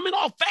boys used coming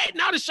all fat and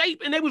out of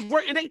shape, and they was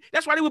working.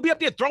 That's why they would be up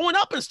there throwing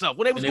up and stuff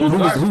when they was.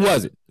 Who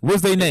was it?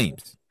 What's their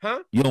names? Huh?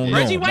 You don't know.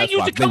 Reggie White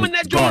used to come in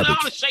that joint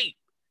out of shape.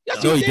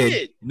 Yes, he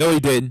did. No, he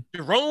didn't.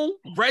 Jerome,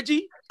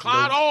 Reggie,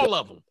 Clyde, all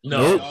of them.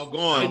 No, they all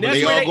going.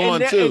 They all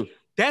going too.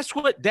 That's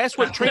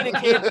what training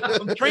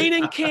camp.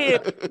 Training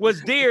camp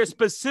was there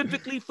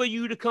specifically for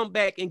you to come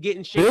back and get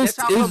in shape. This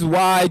is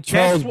why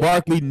Charles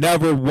Barkley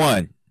never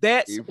won.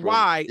 That's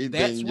why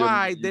those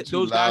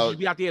guys would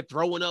be out there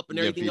throwing up and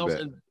everything else,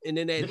 and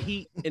then that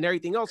heat and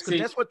everything else, because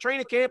that's what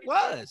training camp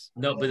was.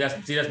 No, but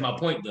that's my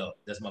point, though.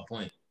 That's my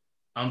point.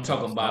 I'm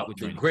talking about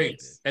the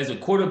greats. As a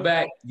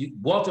quarterback,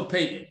 Walter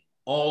Payton,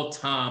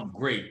 all-time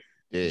great.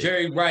 Yeah.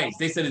 Jerry Rice,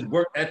 they said his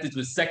work ethic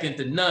was second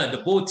to none. The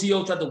boy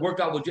T.O. tried to work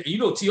out with,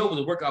 T.O. was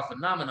a workout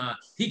phenomenon.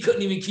 He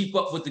couldn't even keep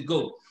up with the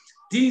GOAT.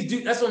 These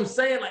dudes, that's what I'm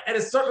saying. Like at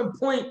a certain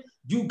point,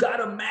 you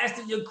gotta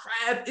master your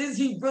craft. Is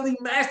he really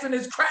mastering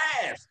his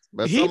craft?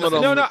 But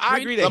I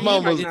agree that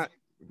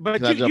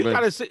you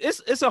gotta say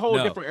it's a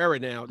whole different era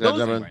now.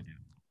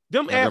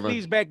 Them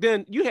athletes back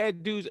then, you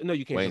had dudes. No,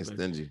 you can't. Wayne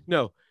stingy.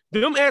 No.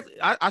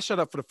 I shut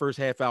up for the first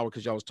half hour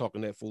because y'all was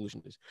talking that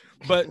foolishness.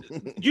 But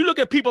you look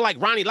at people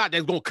like Ronnie Lott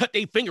that's gonna cut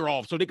their finger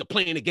off so they could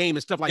play in the game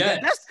and stuff like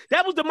that.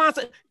 That was the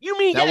mindset. You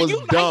mean that was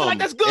dumb? Like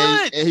that's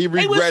good. And he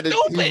regretted.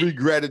 He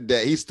regretted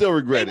that. He still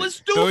regretted. It was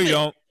stupid. No, you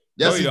don't.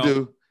 Yes, he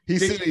do. He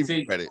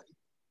regretted.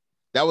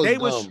 That was. They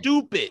were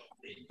stupid.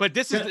 But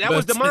that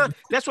was the mind.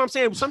 That's what I'm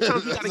saying.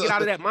 Sometimes you got to get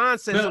out of that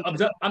mindset.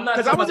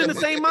 Because I was in the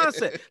same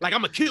mindset. Like,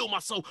 I'm going to kill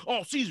myself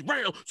all season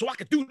round so I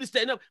can do this,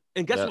 that, and that.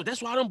 And guess what?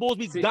 That's why them boys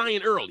be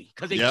dying early.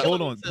 Because they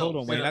Hold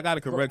on, Wayne. I got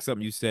to correct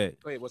something you said.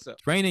 Wait, what's up?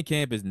 Training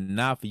camp is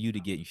not for you to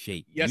get in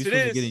shape. Yes, You're it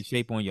is. to get in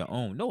shape on your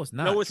own. No, it's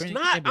not. No, it's Training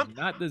not. Camp is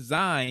not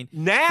designed.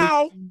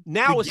 Now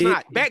it's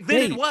not. Back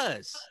then it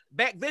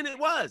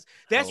was.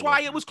 That's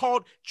why it was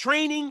called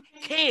training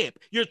camp.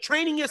 You're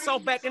training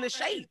yourself back into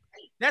shape.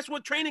 That's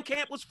what training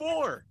camp was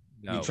for.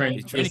 No,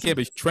 training camp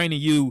is training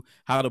you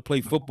how to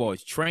play football.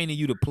 It's training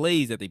you the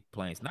plays that they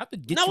play. It's not to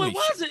get you in shape. No,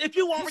 it wasn't. If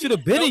you should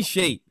have been in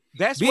shape.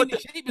 Being in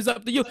shape is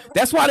up to you.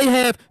 That's why they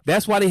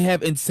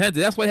have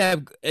incentives. That's why they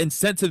have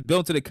incentives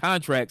built into the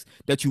contracts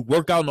that you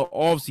work out in the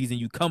off season,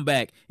 you come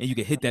back and you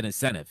can hit that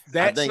incentive.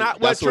 That's not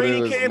what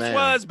training camps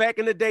was back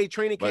in the day.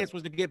 Training camps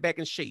was to get back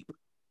in shape.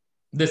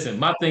 Listen,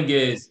 my thing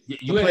is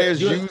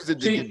players used it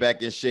to get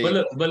back in shape.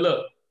 But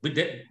look,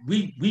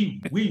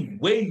 we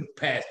way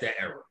past that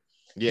era.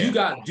 Yeah. You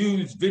got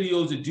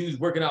videos of dudes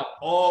working out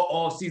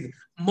all season.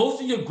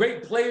 Most of your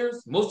great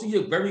players, most of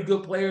your very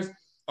good players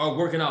are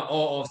working out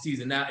all off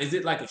season. Now, is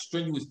it like a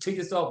strenuous kick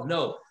yourself?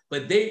 No,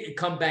 but they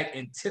come back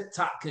in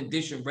tip-top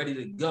condition, ready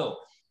to go.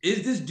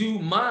 Is this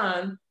dude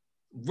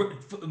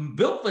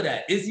built for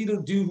that? Is he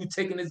the dude who's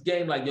taking this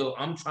game like, yo,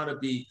 I'm trying to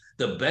be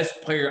the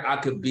best player I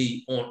could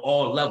be on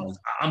all levels?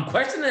 I'm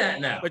questioning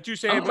that now. But you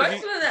saying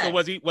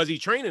was he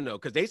training though?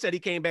 Because they said he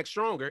came back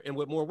stronger and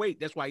with more weight.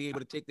 That's why he able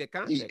to take that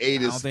contact. He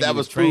ate that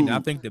was training. I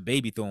think the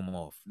baby threw him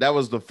off. That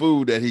was the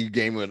food that he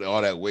gained with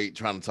all that weight,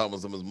 trying to tug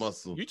some of his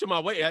muscle. You talking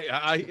about weight?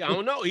 I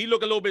don't know. He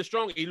looked a little bit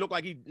stronger. He looked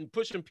like he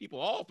pushing people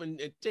off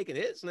and taking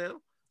hits now.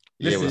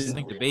 I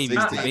think the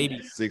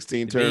baby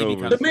 16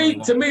 turnovers.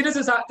 To me, this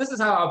is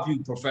how I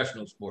view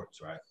professional sports,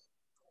 right?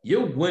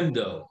 Your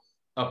window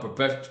of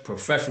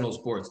professional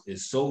sports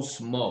is so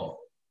small.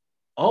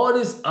 All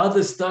this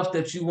other stuff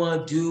that you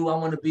want to do, I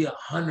want to be a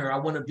hunter, I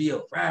want to be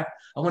a rap,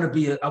 I want to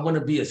be a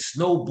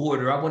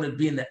snowboarder, I want to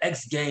be in the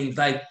X Games.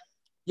 Like,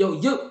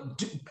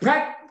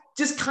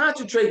 just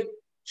concentrate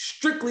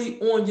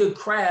strictly on your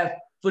craft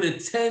for the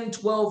 10,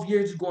 12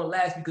 years it's going to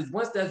last, because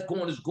once that's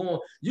gone, it's gone.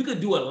 You can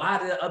do a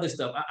lot of the other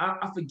stuff.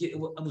 I forget, it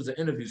was an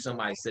interview,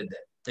 somebody said that,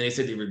 and they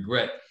said they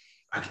regret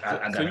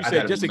So you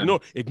said just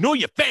ignore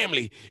your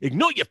family,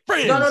 ignore your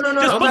friends. No.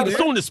 Just focus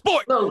on the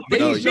sport. No,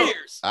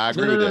 I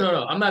agree with that.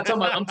 No. I'm not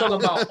talking about. I'm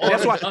talking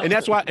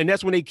about.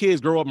 That's when they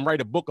kids grow up and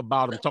write a book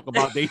about them. Talk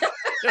about they.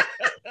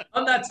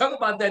 I'm not talking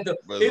about that though.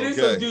 But It is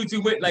some dudes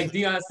who went like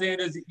Deion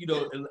Sanders,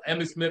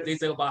 Emmitt Smith. They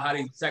say about how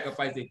they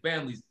sacrifice their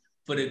families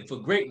for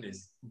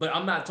greatness. But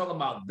I'm not talking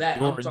about that.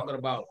 Jordan. I'm talking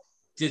about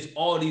just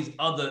all these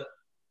other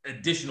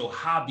additional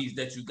hobbies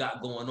that you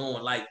got going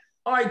on. Like,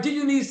 all right, do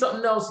you need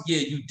something else? Yeah,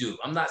 you do.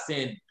 I'm not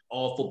saying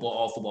all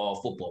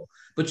football.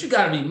 But you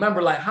got to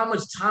remember, like, how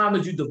much time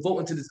is you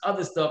devoting to this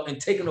other stuff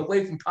and taking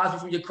away possibly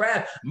from your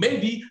craft?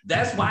 Maybe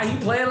that's why he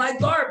playing like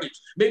garbage.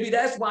 Maybe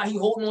that's why he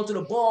holding on to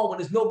the ball when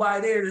there's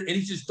nobody there and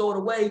he just throw it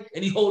away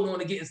and he holding on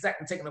to getting sacked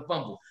and taking a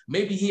fumble.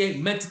 Maybe he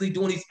ain't mentally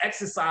doing these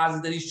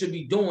exercises that he should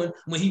be doing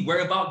when he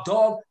worry about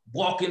dog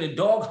walking and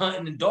dog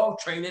hunting and dog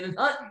training and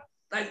hunting.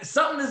 Like,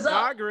 something is up.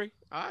 I agree.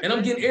 And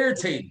I'm getting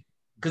irritated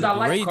because I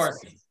like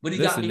Carson, but he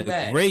got me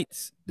mad.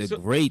 The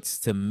greats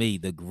to me,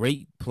 the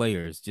great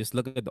players, just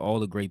look at all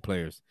the great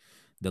players,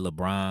 the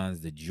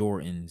LeBrons, the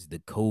Jordans, the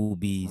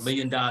Kobes. $1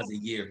 million a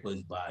year for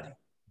his body.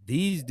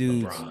 These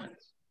dudes,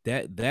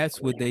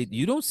 that's what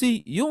you don't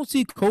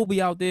see Kobe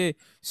out there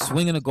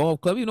swinging a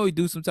golf club. You know he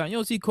do sometimes. You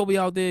don't see Kobe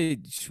out there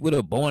with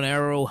a bow and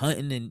arrow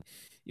hunting, and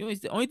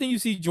the only thing you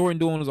see Jordan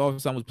doing was all the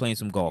time was playing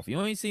some golf. You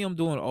don't see him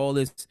doing all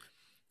this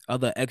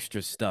other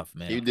extra stuff,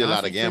 man. He did a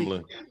lot of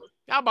gambling.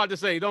 I'm about to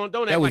say, don't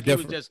act like he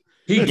was just.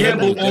 He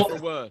gambled on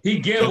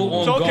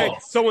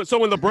golf. So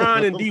when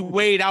LeBron and D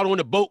Wade out on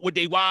the boat with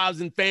their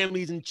wives and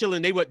families and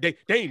chilling, they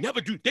ain't never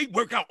do. They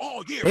work out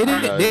all year. They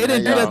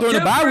didn't do that during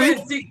the bye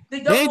week. They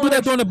didn't do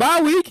that during the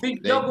bye week.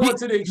 Y'all going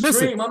to the extreme.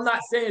 Listen, I'm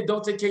not saying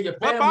don't take care of your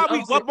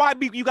family. What bye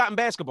week you got in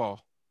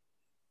basketball?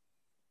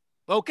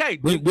 Okay.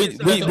 When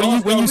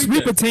you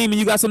sweep a team and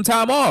you got some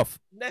time off.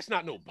 That's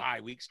not no bye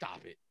week.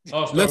 Stop it.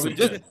 Listen,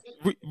 just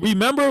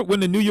remember when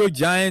the New York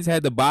Giants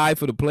had the bye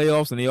for the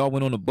playoffs and they all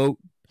went on a boat?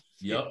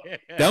 Yep.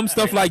 Dumb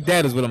stuff like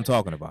that is what I'm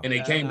talking about. And they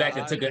came back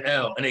and took an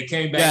L, and they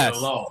came back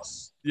and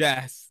lost.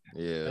 Yes.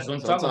 Yeah. That's what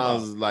I'm talking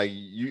about. Sometimes, like,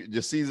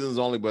 the season's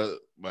only but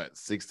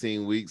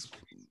 16 weeks.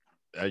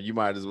 You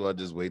might as well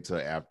just wait till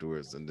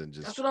afterwards and then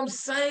just. That's what I'm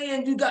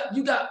saying. You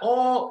got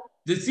all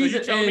the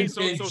season.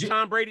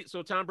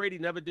 So Tom Brady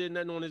never did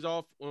nothing on his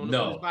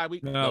his bye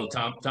week. No,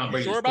 Tom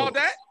Brady. Sure about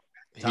that?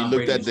 He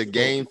looked at the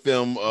game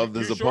film of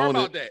his opponent. Sure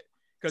about that?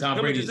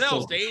 Because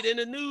Giselle stayed in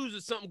the news or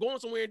something, going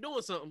somewhere and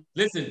doing something.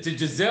 Listen,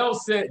 Giselle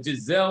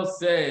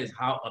says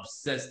how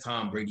obsessed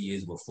Tom Brady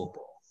is with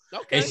football.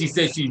 Okay. And she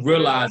says she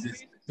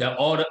realizes that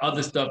all the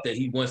other stuff that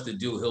he wants to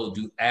do, he'll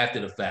do after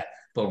the fact.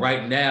 But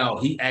right now,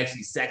 he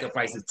actually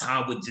sacrifices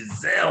time with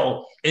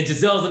Giselle. And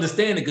Giselle's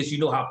understanding because you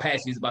know how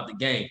passionate he is about the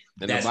game.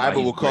 And the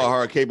Bible will call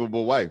her a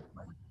capable wife.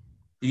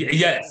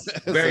 Yes,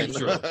 very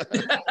true.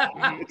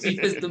 She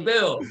fits the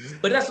bill.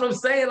 But that's what I'm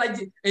saying. Like,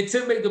 and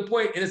Tim made the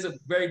point, and it's a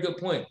very good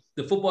point.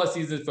 The football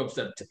season is from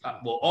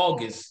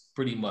August,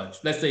 pretty much.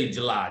 Let's say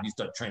July, you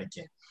start training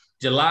camp.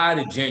 July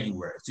to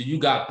January. So you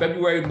got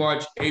February,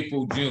 March,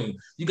 April, June.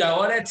 You got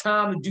all that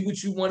time to do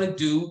what you want to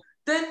do.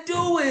 Then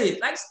do it.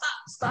 Like,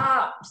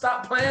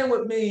 stop playing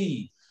with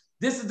me.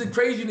 This is the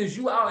craziness.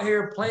 You out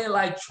here playing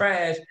like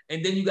trash,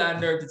 and then you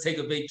got nerve to take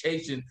a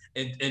vacation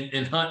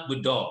and hunt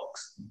with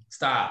dogs.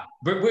 Stop.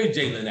 Where's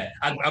Jalen at?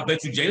 I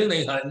bet you Jalen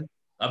ain't hunting.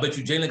 I bet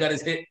you Jalen got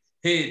his head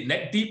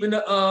neck deep in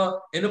the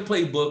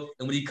playbook,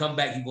 and when he come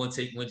back, he's gonna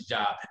take Wentz's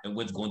job, and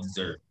Wentz gonna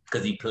deserve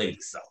because he played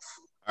himself.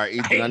 All right,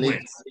 Ethan. I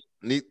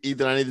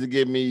need to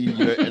give me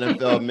your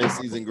NFL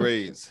midseason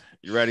grades.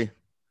 You ready?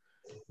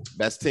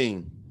 Best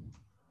team.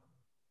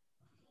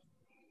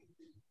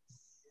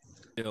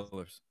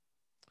 Steelers.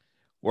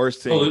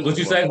 Worst team. Oh, what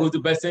you say? Who's the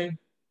best team?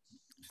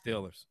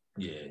 Steelers.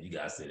 Yeah, you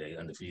gotta say they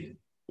undefeated.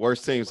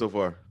 Worst team so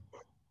far.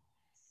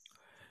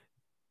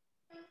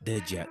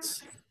 The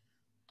Jets.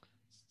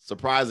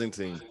 Surprising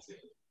team.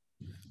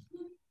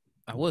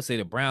 I would say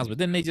the Browns, but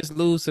then they just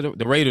lose to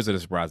the Raiders are the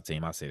surprise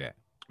team. I'll say that.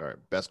 All right.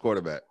 Best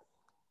quarterback.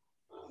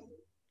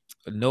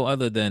 No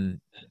other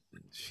than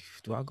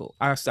I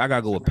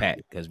gotta go with Pat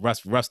because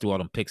Russ threw all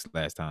them picks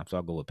last time, so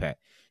I'll go with Pat.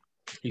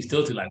 He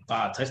still threw like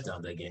 5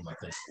 touchdowns that game, I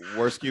think.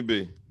 Worst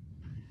QB.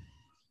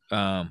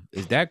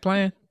 Is Dak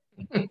playing?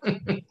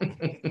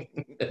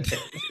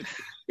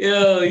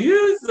 Yo,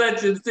 you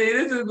such a see.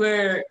 This is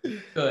where.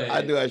 Go ahead.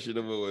 I knew I should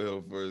have went with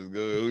him first.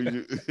 Go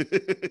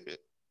ahead.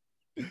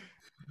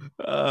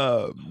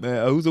 Oh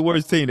man, who's the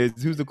worst team?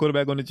 Who's the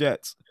quarterback on the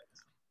Jets?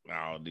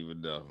 I don't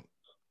even know.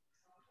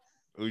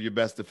 Who's your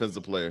best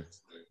defensive player?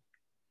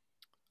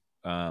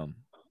 The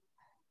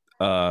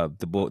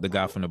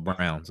guy from the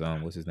Browns.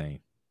 What's his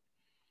name?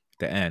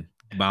 The end.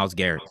 Myles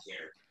Garrett.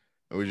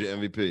 Who's your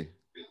MVP?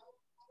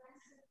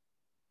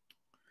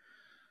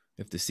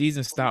 If the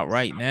season stopped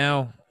right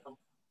now,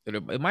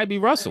 it might be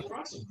Russell.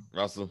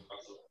 Russell.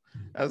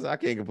 I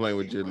can't complain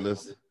with your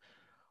list.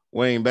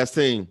 Wayne, best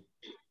team.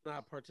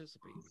 Not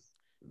participating.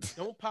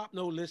 Don't pop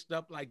no list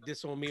up like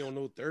this on me on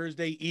no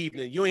Thursday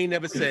evening. You ain't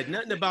never said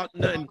nothing about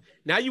nothing.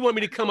 Now you want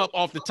me to come up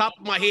off the top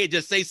of my head,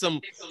 just say some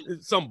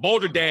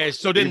boulder dash.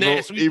 So then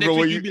next week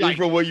you be like,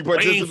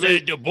 Wayne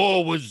said the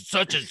ball was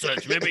such and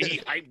such. Remember he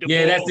hyped the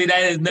ball.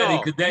 That is nutty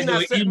because then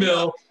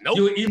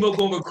your email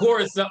gonna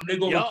record something. They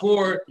gonna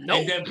record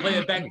and then play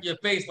it back in your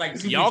face like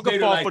 2 y'all can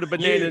fall like, for the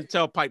banana and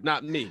tailpipe,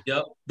 not me.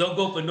 Yep. Don't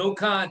go for no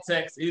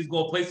context. He's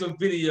gonna play some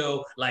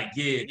video like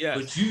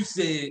but you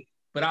said.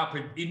 But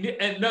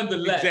and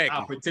nonetheless,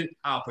 exactly.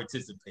 I'll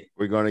participate.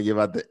 We're gonna give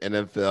out the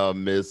NFL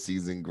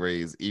mid-season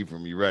grades.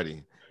 Ephraim, you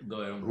ready?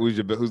 Go ahead. Who's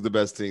the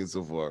best team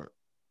so far?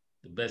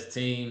 The best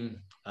team.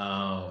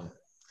 I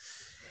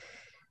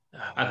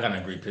kind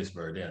of agree.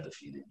 Pittsburgh, they're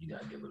undefeated. You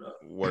gotta give it up.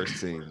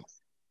 Worst team.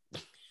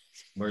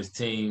 Worst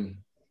team.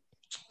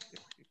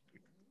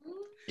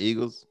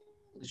 Eagles.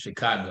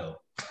 Chicago.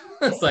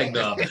 It's like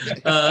no.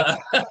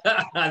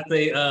 I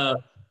say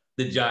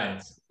the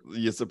Giants.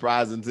 Your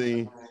surprising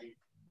team.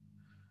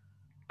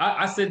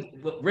 I said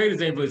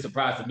Raiders ain't really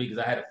surprised to me because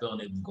I had a feeling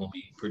they was gonna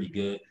be pretty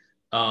good.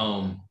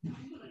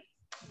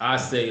 I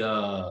say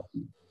I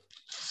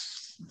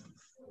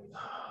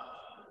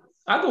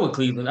go with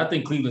Cleveland. I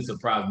think Cleveland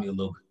surprised me a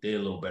little bit. They're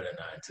a little better than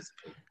I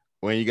anticipated.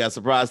 When you got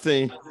surprise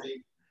team?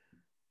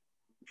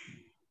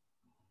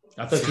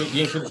 I thought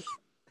you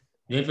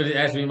ain't finna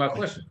ask me my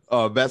question.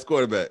 Oh, best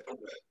quarterback.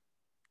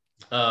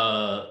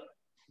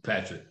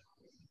 Patrick.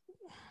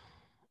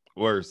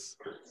 Worse.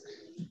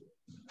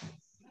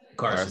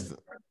 Carson.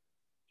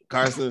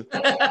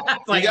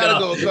 Like, you gotta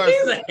go with Carson.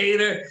 He's a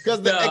hater.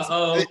 Because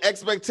the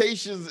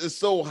expectations is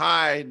so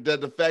high that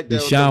the fact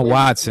that Deshaun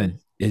Watson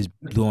is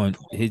doing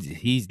his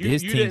team.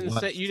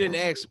 You didn't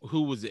ask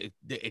who was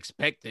the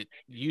expected.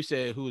 You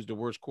said who was the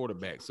worst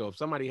quarterback. So if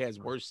somebody has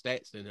worse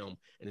stats than him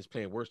and is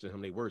playing worse than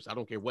him, they worse. I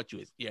don't care what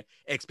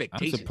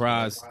expectations. I'm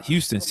surprised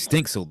Houston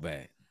stinks so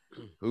bad.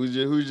 Who's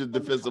your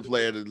defensive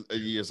player of the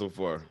year so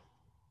far?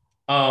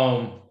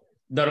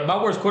 No,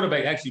 my worst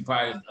quarterback actually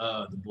probably is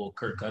the bull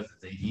Kirk Cousins.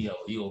 He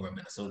over in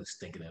Minnesota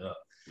stinking it up.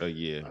 Oh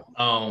yeah.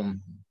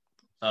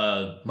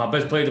 My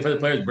best player is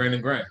Brandon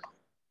Graham.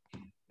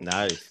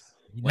 Nice.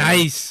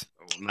 Nice.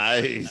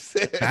 Wayne,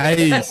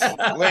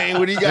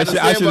 what do you got to say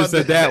I should have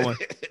said that one.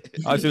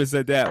 I should have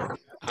said that one.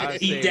 I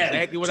say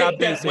exactly what I've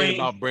been saying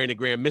about Brandon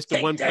Graham.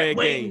 Mr. One Player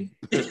Game.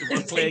 Mr.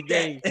 One Player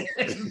Game.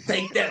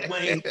 Take that,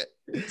 Wayne.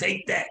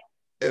 Take that.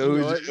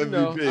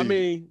 I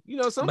mean,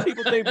 some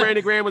people think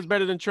Brandon Graham was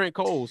better than Trent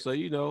Cole. So,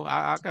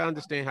 I can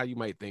understand how you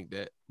might think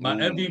that. My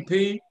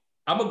MVP,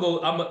 I'm not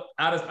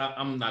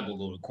gonna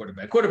go with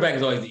quarterback. Quarterback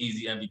is always the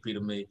easy MVP to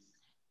me.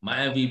 My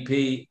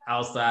MVP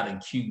outside of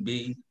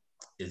QB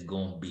is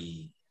gonna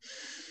be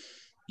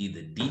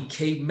either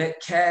DK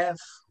Metcalf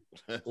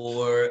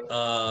or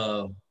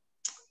the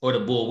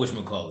bull,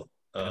 whatchamacallit,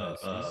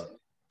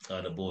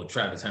 the bull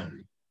Travis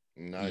Henry.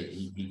 Nice.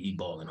 He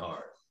balling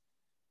hard.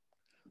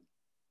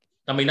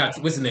 I mean, what's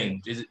his name?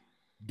 Is it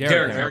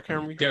Derrick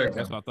Henry? Derrick.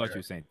 That's what I thought you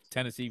were saying.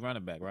 Tennessee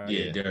running back, right?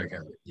 Yeah, Derrick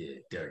Henry. Yeah,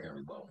 Derrick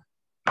Henry balling.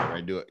 All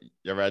right, do it.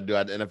 You ever do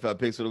our NFL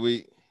picks for the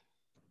week?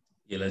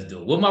 Yeah, let's do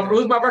it. What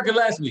was my record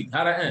last week?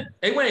 How'd I end?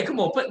 Hey, Wayne, come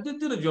on,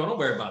 do the joint. Don't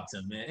worry about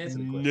Tim, man. Answer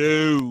the question.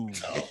 No.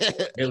 Oh,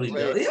 here we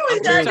go.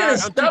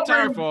 I'm too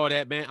tired for all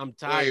that, man. I'm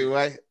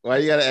tired. Why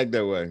you gotta act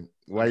that way?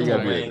 Why you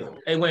gotta be?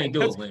 Hey, Wayne,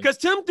 do it, Wayne. Because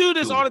Tim do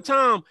this all the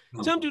time.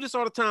 Tim do this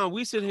all the time.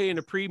 We sit here in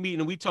the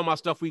pre-meeting and we talk about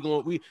stuff.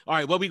 All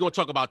right, what we gonna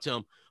talk about,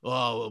 Tim?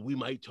 Oh, we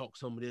might talk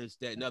some of this,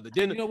 that, and other.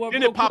 Then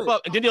it pop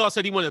up, and then they all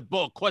said he wanted to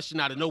ball a question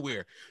out of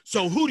nowhere.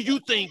 So who do you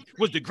think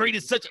was the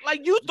greatest such?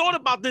 Like, you thought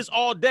about this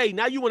all day.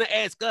 Now you want to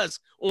ask us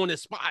on the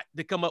spot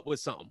to come up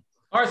with something.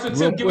 All right, so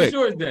Tim, give us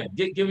yours then.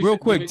 Real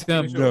quick,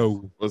 Tim.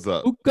 No. What's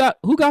up? Who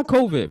got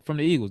COVID from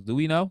the Eagles? Do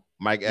we know?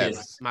 Mike Epps.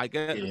 Yes. Mike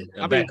Epps.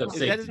 Yeah, I mean, is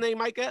that his name,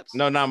 Mike Epps?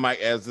 No, not Mike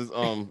Epps. It's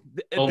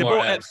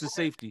Omar Epps, the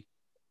safety.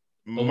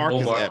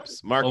 Marcus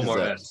Epps. Marcus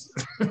Epps.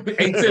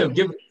 Hey Tim,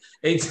 give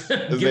us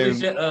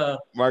your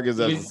Marcus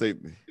Epps, the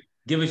safety.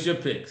 Give us your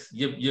picks.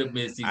 Your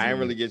mid-season. I ain't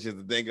really get you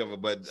to think of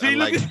it, but see,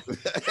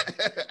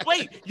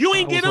 wait, you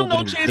ain't get him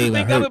no chance to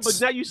think of it,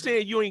 but now you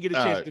saying you ain't get a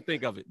chance to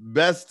think of it.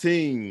 Best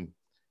team.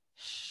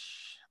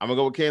 I'm gonna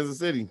go with Kansas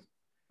City.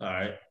 All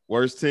right.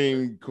 Worst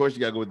team, of course,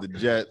 you gotta go with the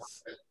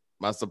Jets.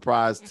 My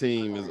surprise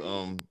team is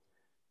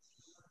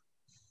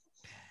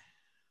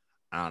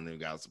I don't even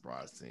got a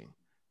surprise team.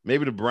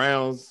 Maybe the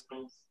Browns.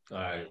 All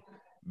right.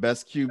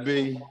 Best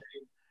QB.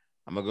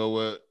 I'm gonna go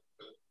with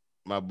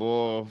my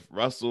boy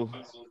Russell.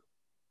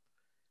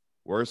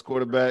 Worst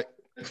quarterback.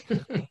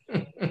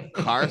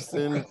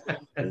 Carson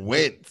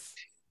Wentz.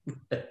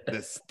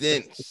 The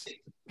stench.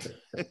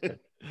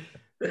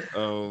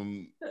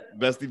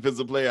 Best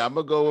defensive player. I'm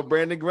gonna go with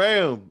Brandon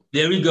Graham.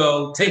 There we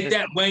go. Take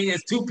that, Wayne.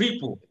 It's two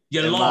people.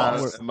 You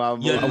lost. My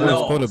worst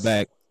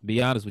quarterback.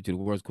 Be honest with you, the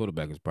worst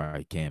quarterback is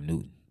probably Cam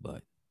Newton.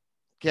 But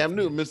Cam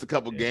Newton missed a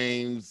couple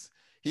games.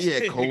 He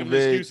had COVID.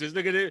 Excuses.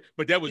 Look at it,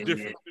 but that was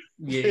different.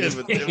 Yeah.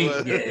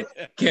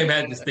 Cam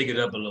had to stick it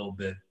up a little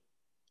bit.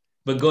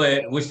 But go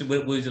ahead.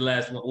 What was your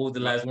last one? What was the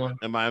last one?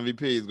 And my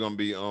MVP is gonna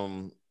be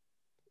I'm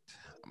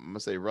gonna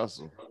say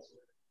Russell.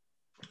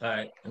 All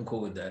right, I'm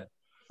cool with that.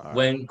 All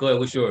Wayne, right. go ahead.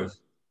 What's yours?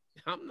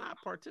 I'm not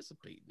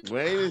participating.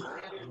 Wayne,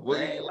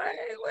 Wait,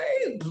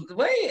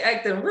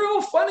 acting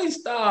real funny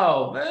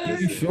style, man.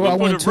 You sure? But I for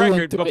the went 2 and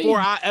record, 3. before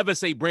I ever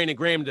say Brandon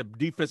Graham the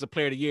defensive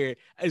player of the year,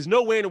 there's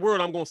no way in the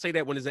world I'm going to say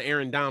that when there's an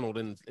Aaron Donald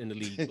in the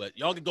league. But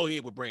y'all can go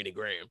ahead with Brandon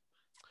Graham.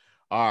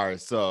 all right.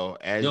 So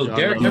as Yo, y'all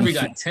Derrick know, Henry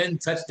got 10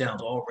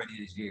 touchdowns already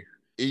this year.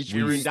 each We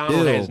Aaron week,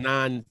 Donald has still-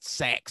 9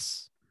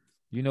 sacks.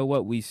 You know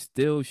what? We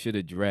still should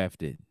have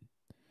drafted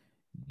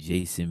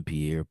Jason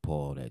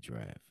Pierre-Paul that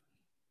draft.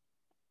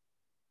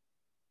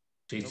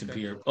 Jason Okay.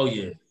 Pierre. Oh,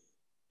 yeah.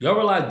 Y'all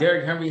realize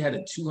Derrick Henry had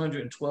a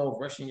 212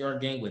 rushing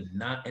yard game with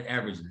an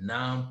average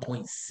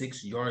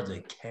 9.6 yards a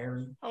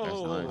carry?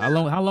 Oh,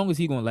 nice. How long is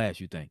he gonna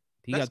last? You think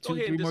he let's got go 2,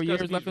 ahead 3 and more discuss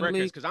years left in the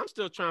league? because I'm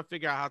still trying to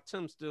figure out how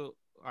Tim's still.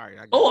 All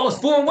right. Oh, I was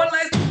 4-1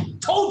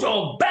 last. Told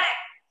y'all back.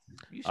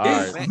 You All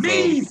still right, back,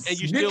 me, and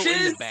you still in the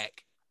bitches.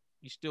 back.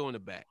 You still in the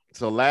back.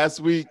 so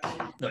last week,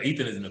 No,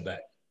 Ethan is in the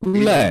back. Who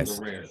Ethan last? is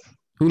the rear.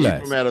 Who Ephraim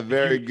last? had a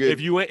very good.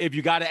 If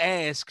you got to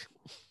ask,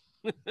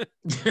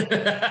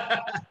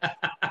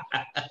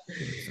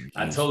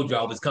 I told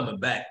y'all I was coming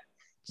back.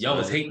 Y'all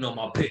was hating on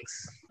my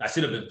picks. I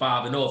should have been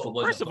 5-0 if it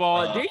wasn't. first of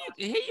all, here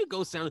you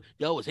go. Sound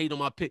y'all was hating on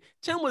my pick.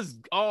 Tim was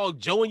all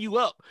joing you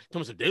up.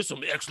 Tim said, "There's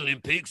some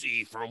excellent picks,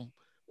 Ephraim."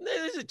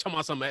 This is talking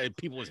about some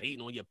people was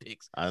hating on your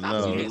picks. I Stop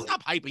know. saying that.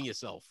 Stop hyping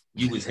yourself.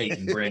 You was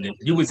hating Brandon.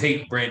 You was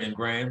hating Brandon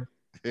Graham.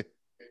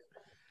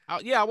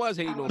 Yeah, I was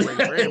hating on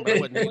Brandon Graham, but I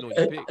wasn't hating on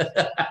your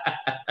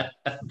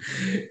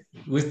picks.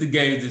 What's the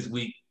games this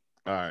week?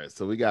 All right,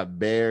 so we got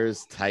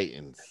Bears,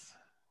 Titans.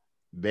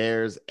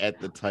 Bears at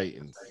the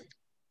Titans.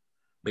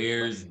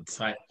 Bears and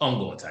Titans. I'm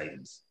going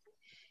Titans.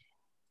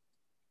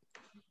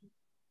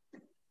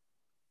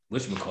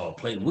 Whatchamacallit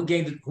played. What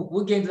game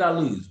did I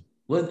lose?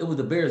 It was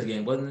the Bears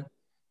game, wasn't it?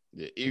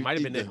 Yeah, It might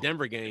have been that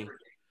Denver game.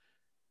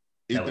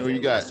 Ethan, That who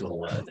you got? that's what it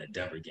was. That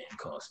Denver game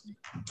cost me.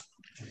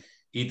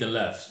 Ethan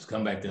left. Just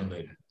come back to him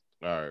later.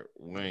 All right,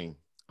 Wayne.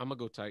 I'm gonna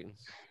go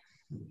Titans.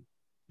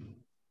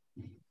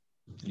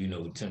 You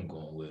know who Tim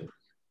going with.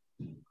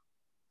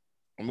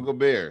 I'm gonna go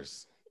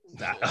Bears.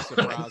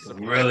 Surprise.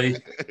 Really?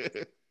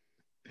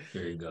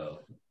 There you go.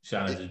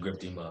 Sean just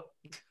gripped him up.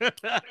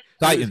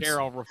 Titans.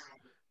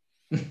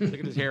 Look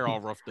at his hair all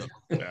roughed up.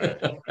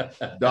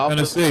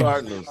 Dolphins, Tennessee.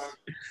 Cardinals.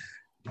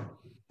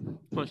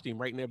 Punched him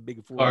right in that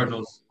big forehead.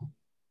 Cardinals.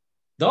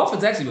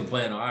 Dolphins actually been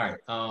playing all right.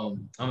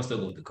 I'm gonna still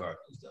go with the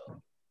Cardinals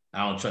though.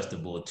 I don't trust the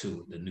boy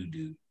too. The new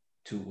dude.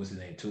 What's his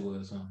name? Tua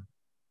or something.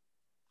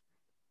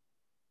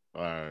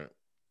 All right,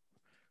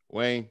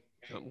 Wayne.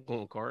 I'm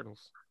going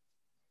Cardinals.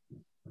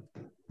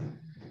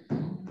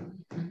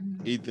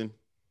 Ethan.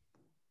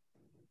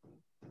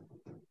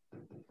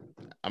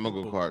 I'm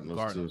gonna go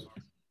Cardinals too.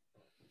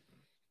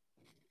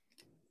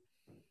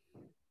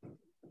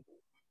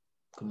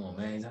 Come on,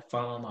 man. I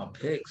following my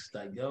picks.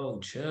 Like, yo,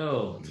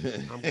 chill.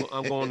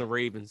 I'm going the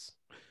Ravens.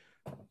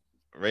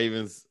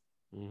 Ravens.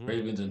 Mhm.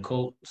 Ravens and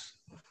Colts.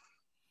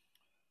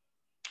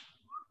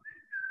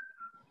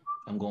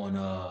 I'm going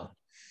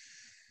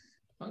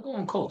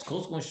Colts.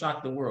 Colts gonna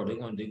shock the world. They're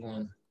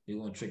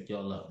gonna trick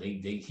y'all up. They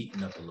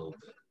heating up a little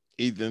bit.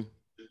 Ethan.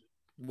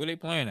 Where they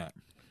playing at?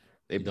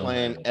 They Don't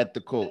playing matter. at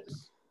the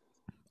Colts.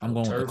 I'm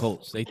going with the Turf.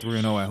 Colts. They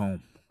 3-0 at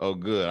home. Oh,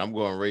 good. I'm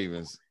going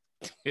Ravens.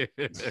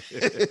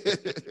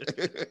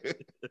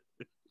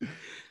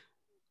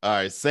 All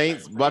right,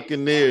 Saints,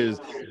 Buccaneers.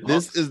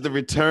 This is the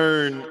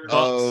return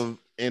of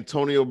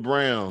Antonio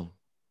Brown.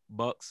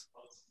 Bucks.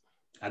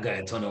 I got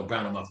Antonio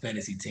Brown on my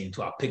fantasy team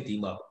too. I picked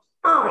him up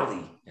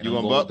early. And You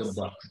I'm want going with Bucks?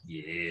 the Bucks.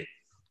 Yeah.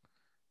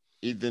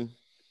 Ethan.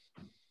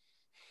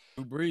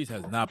 Drew Brees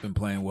has not been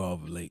playing well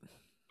of late,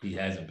 He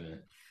hasn't been.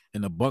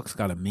 and the Bucks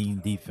got a mean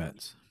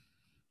defense.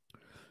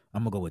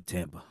 I'm gonna go with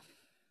Tampa.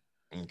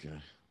 Okay.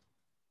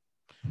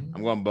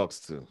 I'm going Bucks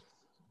too.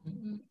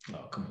 Oh,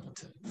 come on,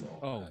 Tim.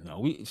 Oh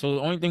no, so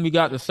the only thing we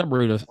got to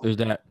separate us is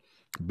that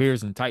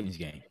Bears and Titans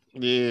game.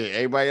 Yeah,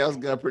 everybody else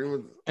got pretty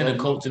much. And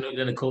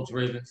the Colts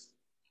Ravens.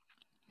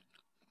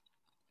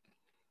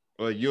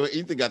 Well, you and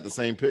Ethan got the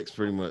same picks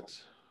pretty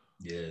much.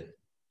 Yeah.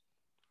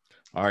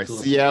 All right, Cool.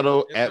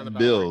 Seattle That sound at about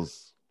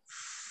Bills.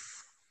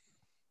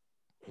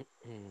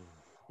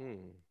 Hmm.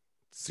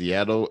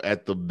 Seattle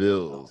at the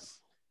Bills.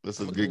 This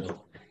is good.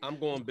 I'm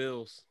going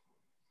Bills.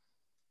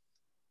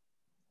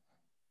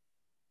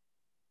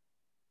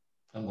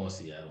 I'm going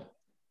Seattle.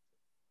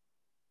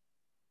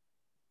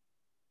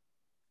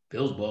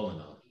 Bills balling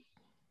though.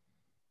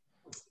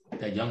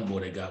 That young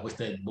boy they got. What's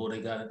that boy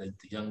they got? The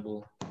young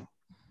boy.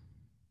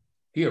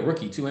 He a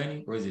rookie too, ain't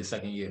he? Or is it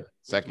second year?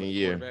 Second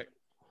year. Quarterback.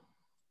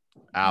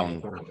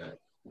 Allen. Quarterback.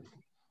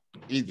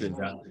 Ethan.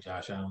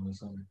 Josh Allen or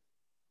something.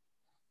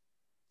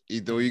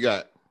 Ethan, what you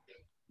got?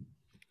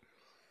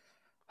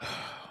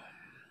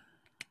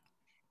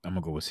 I'm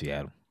gonna go with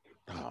Seattle.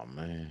 Oh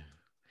man.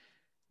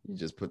 You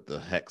just put the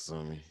hex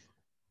on me.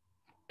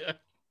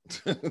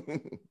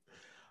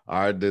 All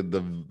right,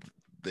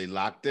 they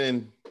locked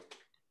in.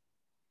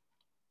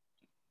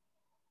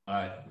 All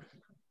right.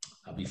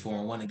 I'll be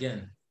 4-1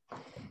 again.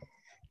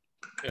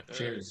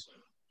 Cheers.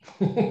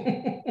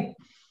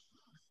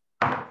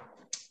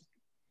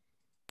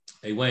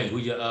 Wayne, who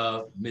your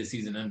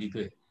midseason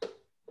MVP?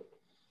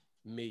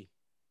 Me.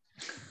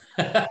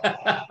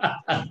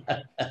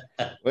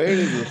 Wayne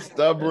is a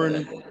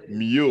stubborn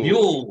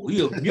mule. He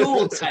a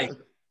mule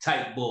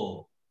type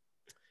bull.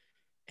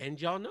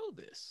 And y'all know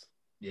this.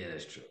 Yeah,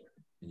 that's true.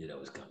 You know that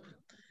was coming.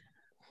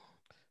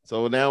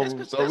 So now,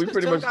 so we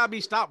pretty Tim much gotta be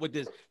stopped with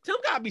this. Tim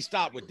gotta be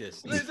stopped with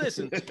this.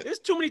 Listen, there's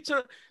too many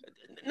times.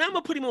 Now I'm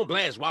gonna put him on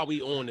blast while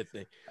we on the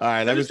thing. all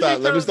right. Let me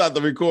stop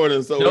the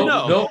recording. So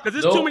No, because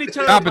there's too many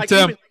times. Stop it, like,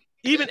 Tim.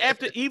 even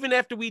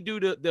after we do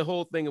the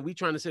whole thing and we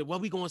trying to say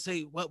what we gonna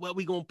say, what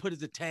we gonna put as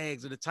the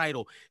tags or the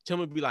title, Tim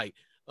would be like,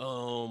 I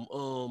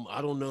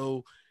don't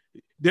know.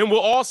 Then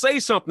we'll all say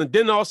something.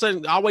 Then all of a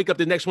sudden, I'll wake up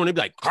the next morning and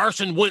be like,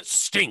 Carson Wentz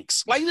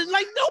stinks. Like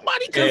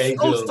nobody can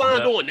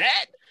co-sign on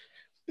that.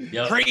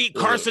 Yep. Trade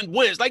Carson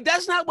Wentz. Like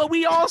that's not what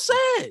we all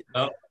said.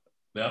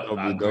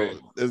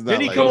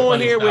 Then he come on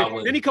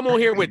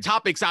here with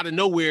topics out of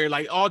nowhere,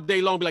 like all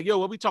day long. Be like, yo,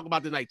 what we talk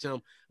about tonight,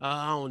 Tim?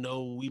 I don't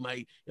know. We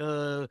might.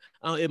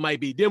 It might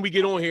be. Then we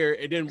get on here,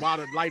 and then while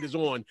the light is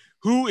on,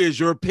 who is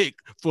your pick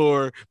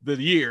for the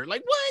year?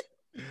 Like what?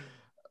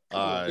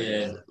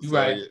 Yeah, you're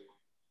right.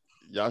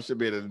 Y'all should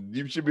be able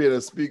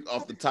to speak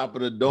off the top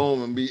of the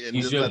dome and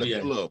just let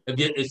it flow.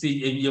 If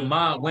your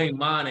mind, Wayne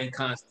mind ain't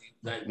constantly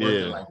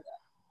working like that.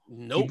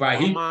 Nope. My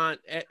mind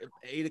at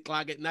 8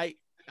 o'clock at night.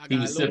 I got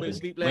a little bit of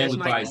sleep last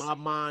night. My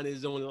mind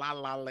is on La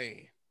La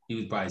Land. He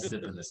was probably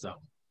sipping or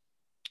something.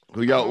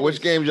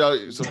 Which games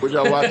what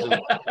y'all watching?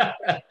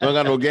 Don't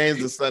got no games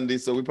this Sunday,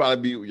 so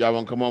y'all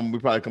won't come on. We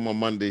probably come on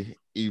Monday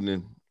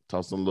evening,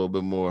 talk some a little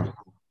bit more.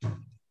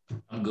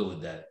 I'm good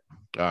with that.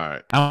 All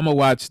right. I'm gonna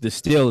watch the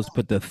Steelers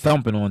put the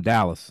thumping on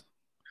Dallas.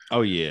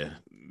 Oh yeah,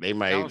 they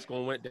might. Dallas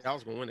gonna win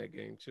that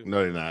game too.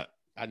 No, they're not.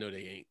 I know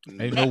they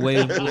ain't. Ain't no way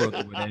in the world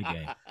to win that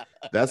game.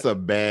 That's a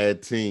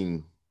bad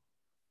team.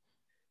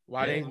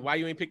 Why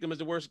you ain't picked them as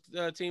the worst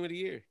team of the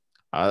year?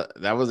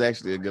 That was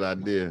actually a good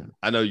idea.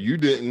 I know you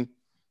didn't.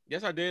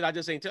 Yes, I did. I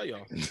just ain't tell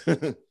y'all.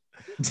 All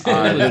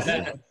right,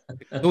 listen.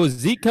 So is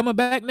Zeke coming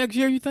back next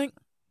year, you think?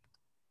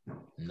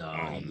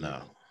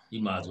 No.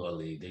 You might as well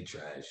leave. They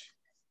trash.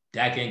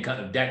 Dak ain't come.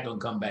 If Dak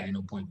don't come back, ain't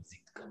no point for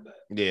Zeke to come back.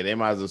 Yeah, they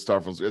might as well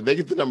start from. If they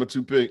get the number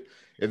 2 pick,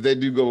 if they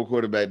do go with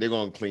quarterback, they're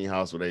gonna clean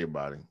house with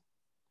everybody.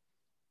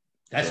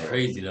 That's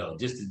crazy though.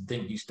 Just to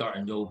think you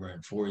starting over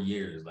in 4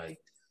 years, like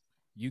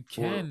you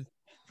can.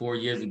 4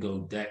 years ago,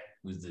 Dak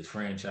was the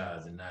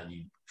franchise, and now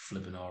you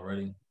flipping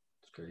already.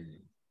 It's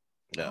crazy.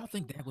 I don't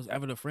think Dak was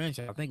ever the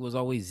franchise. I think it was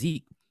always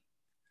Zeke.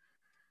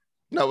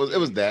 No, it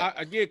was Dak.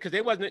 Again, because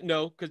they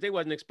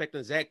wasn't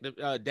expecting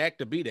Dak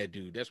to be that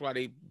dude. That's why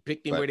they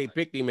picked him where they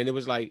picked him, and it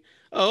was like,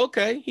 oh,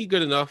 okay, he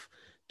good enough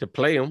to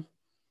play him,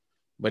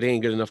 but he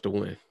ain't good enough to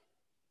win.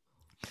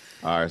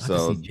 All right,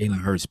 so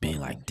Jalen Hurts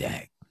being like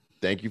Dak.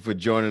 Thank you for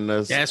joining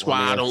us. That's why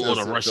I don't want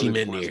to rush him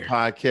in there.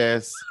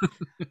 Podcast.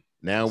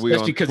 Now we're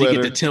on because Twitter.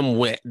 he get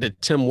the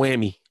Tim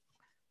whammy.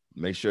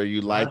 Make sure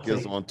you like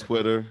us on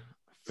Twitter,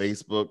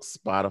 Facebook,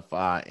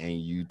 Spotify, and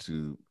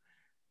YouTube.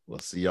 We'll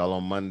see y'all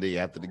on Monday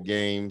after the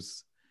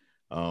games.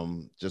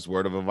 Just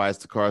word of advice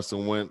to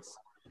Carson Wentz.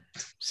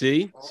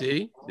 See,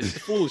 it's the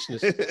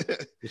foolishness.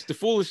 It's the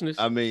foolishness.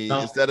 I mean,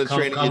 instead of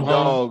training your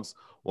dogs,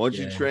 why don't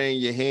you train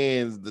your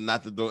hands to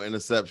not to throw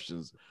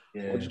interceptions?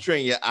 Yeah. Why don't you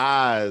train your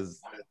eyes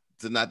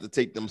to not to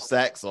take them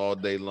sacks all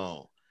day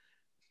long?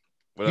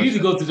 You need to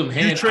go through some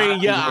hand. You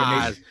train your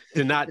eyes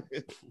to not.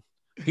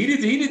 He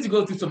needs to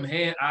go through some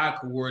hand-eye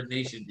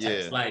coordination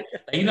tests. Yeah. Like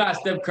you know how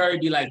Steph Curry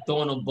be like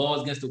throwing them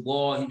balls against the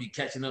wall, he be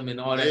catching them and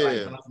all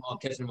that,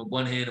 catching them with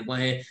one hand,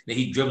 then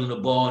he dribbling the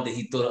ball, and then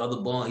he throw the other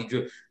ball, and he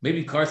dribble.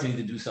 Maybe Carson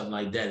needs to do something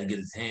like that and get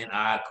his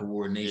hand-eye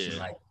coordination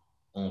like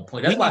on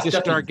point. That's why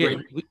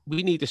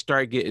we need to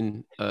start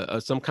getting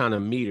some kind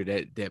of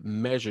meter that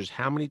measures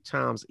how many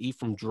times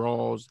Ephraim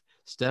draws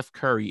Steph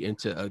Curry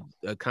into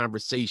a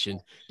conversation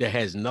that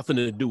has nothing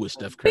to do with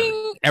Steph Curry.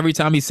 Bing. Every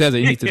time he says it,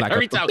 he needs to like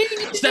every time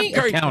Steph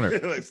Curry counter.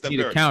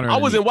 Counter. I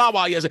was in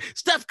Wawa yesterday.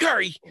 Steph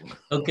Curry.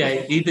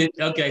 Okay, Ethan.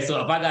 Okay,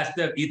 so if I got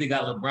Steph, Ethan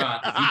got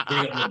LeBron.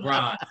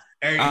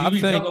 He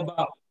bring up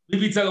LeBron. We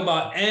be talking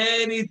about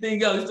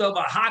anything else. He's talking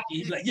about hockey.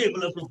 He's like, yeah,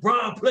 but if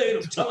LeBron played,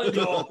 I'm telling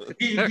y'all.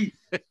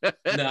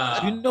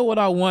 Nah. You know what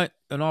I want?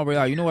 In all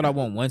reality, you know what I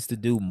want Wentz to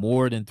do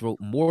more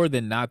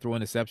than not throw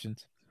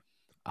interceptions?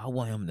 I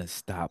want him to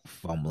stop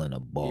fumbling the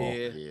ball.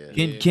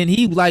 Can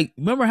he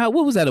remember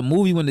what was that a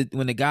movie when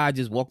the guy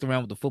just walked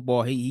around with the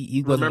football?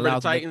 He wasn't remember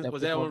allowed the Titans? to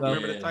Was that one?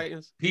 Remember the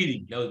Titans?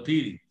 Petey. That was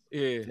Petey.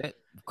 Yeah.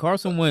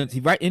 Carson Wentz.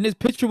 He right in his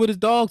picture with his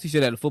dogs. He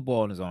should have the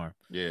football in his arm.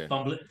 Yeah.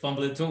 Fumble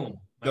it to him.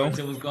 Don't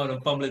was going to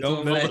fumble it to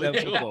him.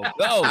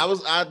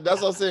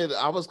 That's what I said.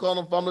 I was calling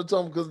him fumble to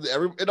him because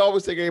it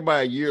always take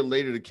everybody a year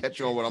later to catch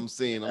on what I'm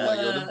seeing. I'm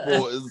like, yo, this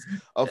boy is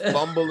a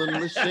fumbling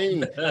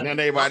machine. And then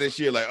everybody this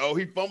year like, oh,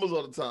 he fumbles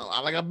all the time.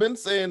 I've been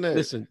saying that.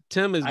 Listen,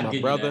 Tim is my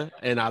brother,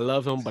 and I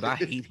love him, but I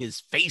hate his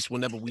face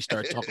whenever we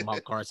start talking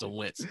about Carson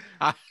Wentz.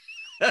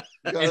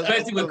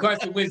 Especially when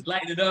Carson Wentz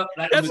lighting it up.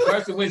 Like when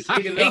Carson Wentz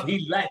picking it up,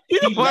 he let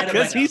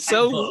because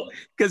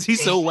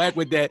he's so whack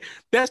with that.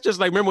 That's just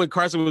like, remember when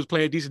Carson was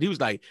playing decent, he was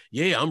like,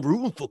 yeah, I'm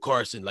rooting for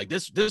Carson. Like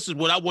this is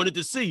what I wanted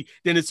to see.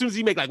 Then as soon as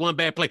he make like one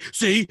bad play,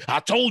 see, I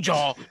told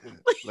y'all.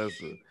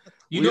 Listen,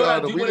 you know what I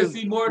do want to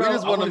see more though? We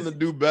just want him to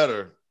do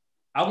better.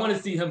 I want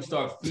to see him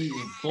start feeding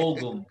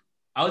Fulgham.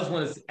 I just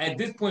want to. At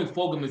this point,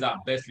 Fulgham is our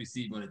best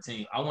receiver on the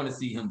team. I want to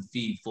see him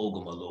feed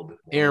Fulgham a little bit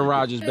more. Aaron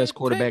Rodgers, best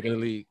quarterback in the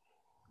league.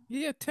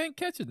 Yeah, 10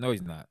 catches. No,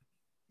 he's not.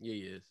 Yeah, he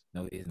is.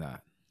 No, he's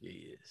not. Yeah,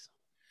 he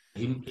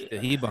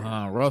is. He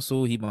behind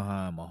Russell. He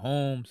behind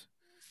Mahomes.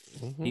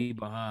 Mm-hmm. He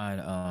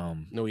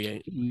behind No, he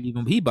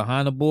ain't. He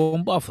behind the bull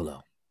in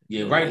Buffalo.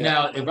 Yeah, right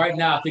now,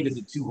 I think it's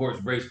a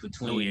 2-horse race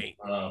between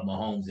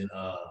Mahomes and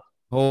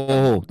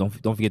don't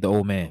forget the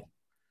old man.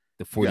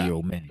 The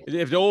 40-year-old man.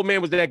 If the old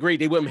man was that great,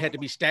 they wouldn't have to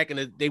be stacking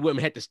it. They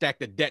wouldn't have to stack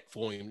the deck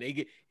for him.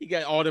 He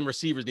got all them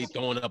receivers they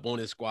throwing up on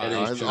his squad.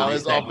 His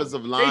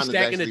offensive line is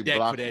actually the deck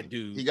blocking. for that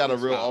dude. He got a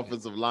real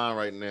offensive line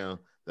right now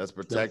that's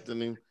protecting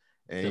him,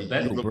 and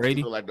he looks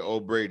like the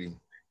old Brady.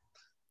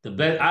 The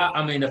best.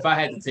 I mean, if I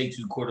had to take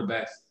two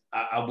quarterbacks,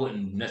 I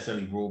wouldn't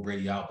necessarily roll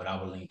Brady out, but I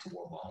would lean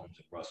toward Mahomes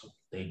and Russell.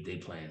 They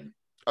playing.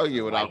 Oh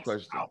yeah, without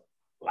question.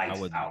 I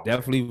would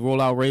definitely roll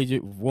out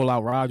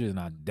Rodgers, and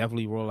I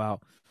definitely roll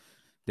out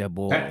that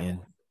ball in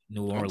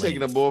New Orleans. I'm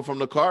taking the ball from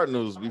the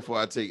Cardinals before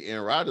I take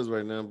Aaron Rodgers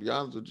right now. To be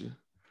honest with you.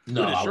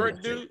 No, the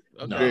short dude.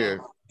 Okay.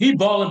 No. He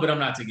balling, but I'm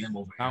not taking him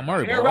over.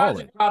 Aaron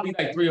Rodgers probably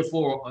like 3 or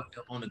 4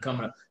 on the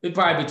coming up. It's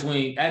probably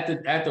between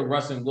after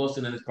Russell and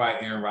Wilson, and it's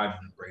probably Aaron Rodgers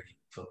and Brady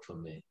for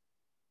me.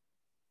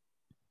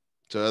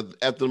 So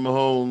after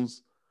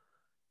Mahomes,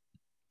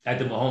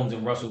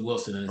 and Russell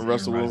Wilson and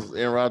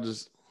Aaron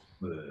Rodgers.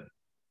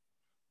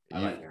 I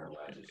like Aaron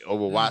Rodgers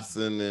over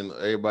Watson and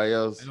everybody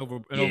else.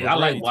 I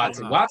like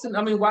Watson. Watson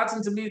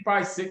to me is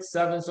probably 6,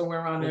 7, somewhere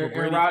around there.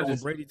 Aaron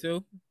Rodgers, Brady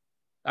too.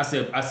 I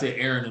said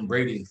Aaron and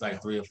Brady is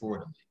like 3 or 4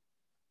 to me.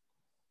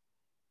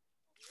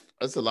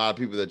 That's a lot of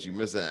people that you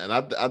missing,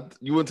 and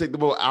you wouldn't take the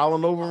ball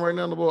Allen over right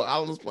now. The ball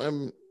Allen is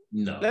playing.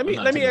 No. Let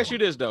me ask you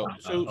this though.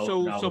 So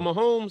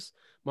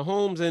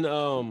Mahomes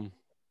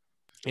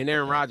and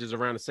Aaron Rodgers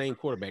around the same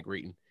quarterback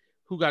rating.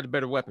 Who got the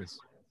better weapons?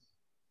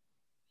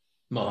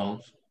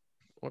 Mahomes.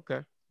 Okay.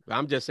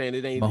 I'm just saying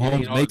it ain't.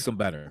 Mahomes makes them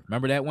better.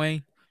 Remember that,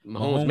 Wayne?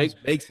 Mahomes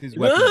makes his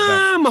weapons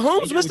better.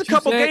 Mahomes missed a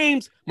couple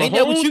games.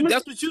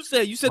 That's what you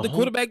said. You said the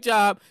quarterback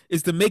job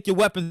is to make your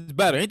weapons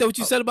better. Ain't that what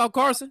you said about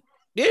Carson?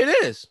 Yeah,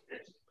 it is.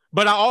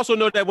 But I also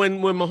know that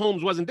when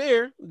Mahomes wasn't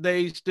there,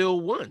 they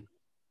still won.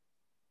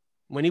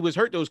 When he was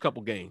hurt those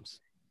couple games.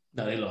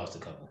 No, they lost a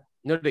couple.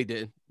 No, they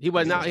didn't. He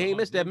ain't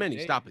missed that many.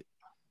 Stop it.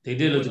 They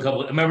did lose a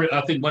couple. Remember,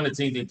 I think one of the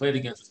teams they played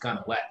against was kind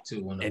of whack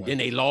too. And then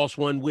they lost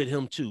one with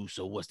him too.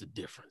 So what's the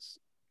difference?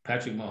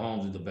 Patrick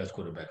Mahomes is the best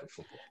quarterback in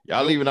football.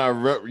 Y'all leaving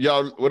out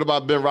y'all. What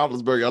about Ben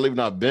Roethlisberger? Y'all leaving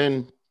out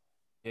Ben?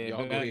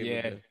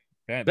 Yeah.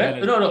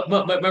 Ben, no.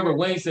 But remember,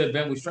 Wayne said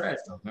Ben was trash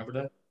though. Remember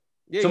that?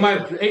 Yeah.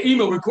 Somebody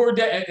email, record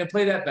that and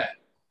play that back.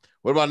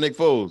 What about Nick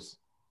Foles?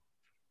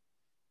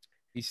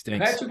 He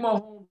stinks. Patrick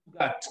Mahomes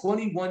got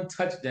 21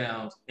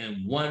 touchdowns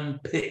and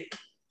 1 pick.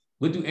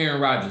 What do Aaron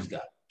Rodgers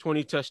got?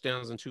 20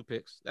 touchdowns and 2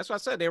 picks. That's what I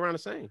said. They were around the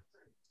same.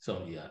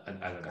 So, yeah,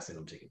 like I said,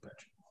 I'm taking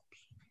Patrick.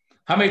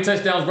 How many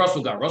touchdowns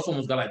Russell got? Russell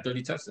almost got like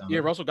 30 touchdowns. Yeah,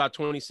 Russell got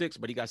 26,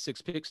 but he got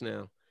 6 picks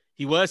now.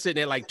 He was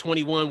sitting at like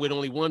 21 with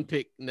only 1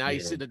 pick. Now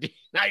he's sitting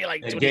now you're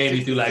like 26. Game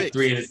he threw like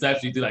 3 interceptions.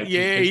 He threw like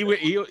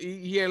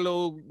he had a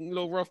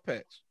little rough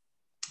patch.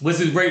 What's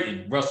his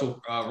rating?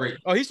 Russell rating?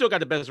 Oh, he still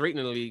got the best rating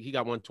in the league. He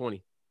got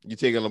 120.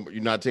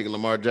 You're not taking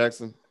Lamar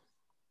Jackson?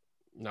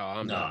 No,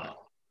 I'm not.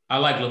 I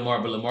like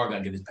Lamar, but Lamar got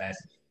to get his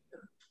passing.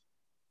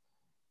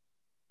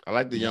 I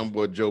like the young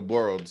boy Joe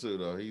Burrow too,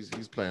 though. He's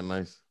playing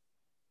nice.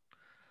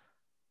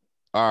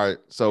 All right,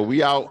 so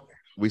we out.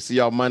 We see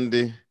y'all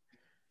Monday.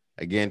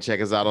 Again,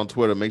 check us out on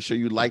Twitter. Make sure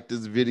you like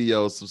this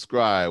video,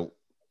 subscribe,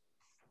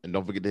 and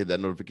don't forget to hit that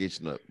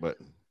notification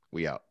button.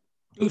 We out.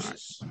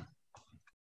 Deuces.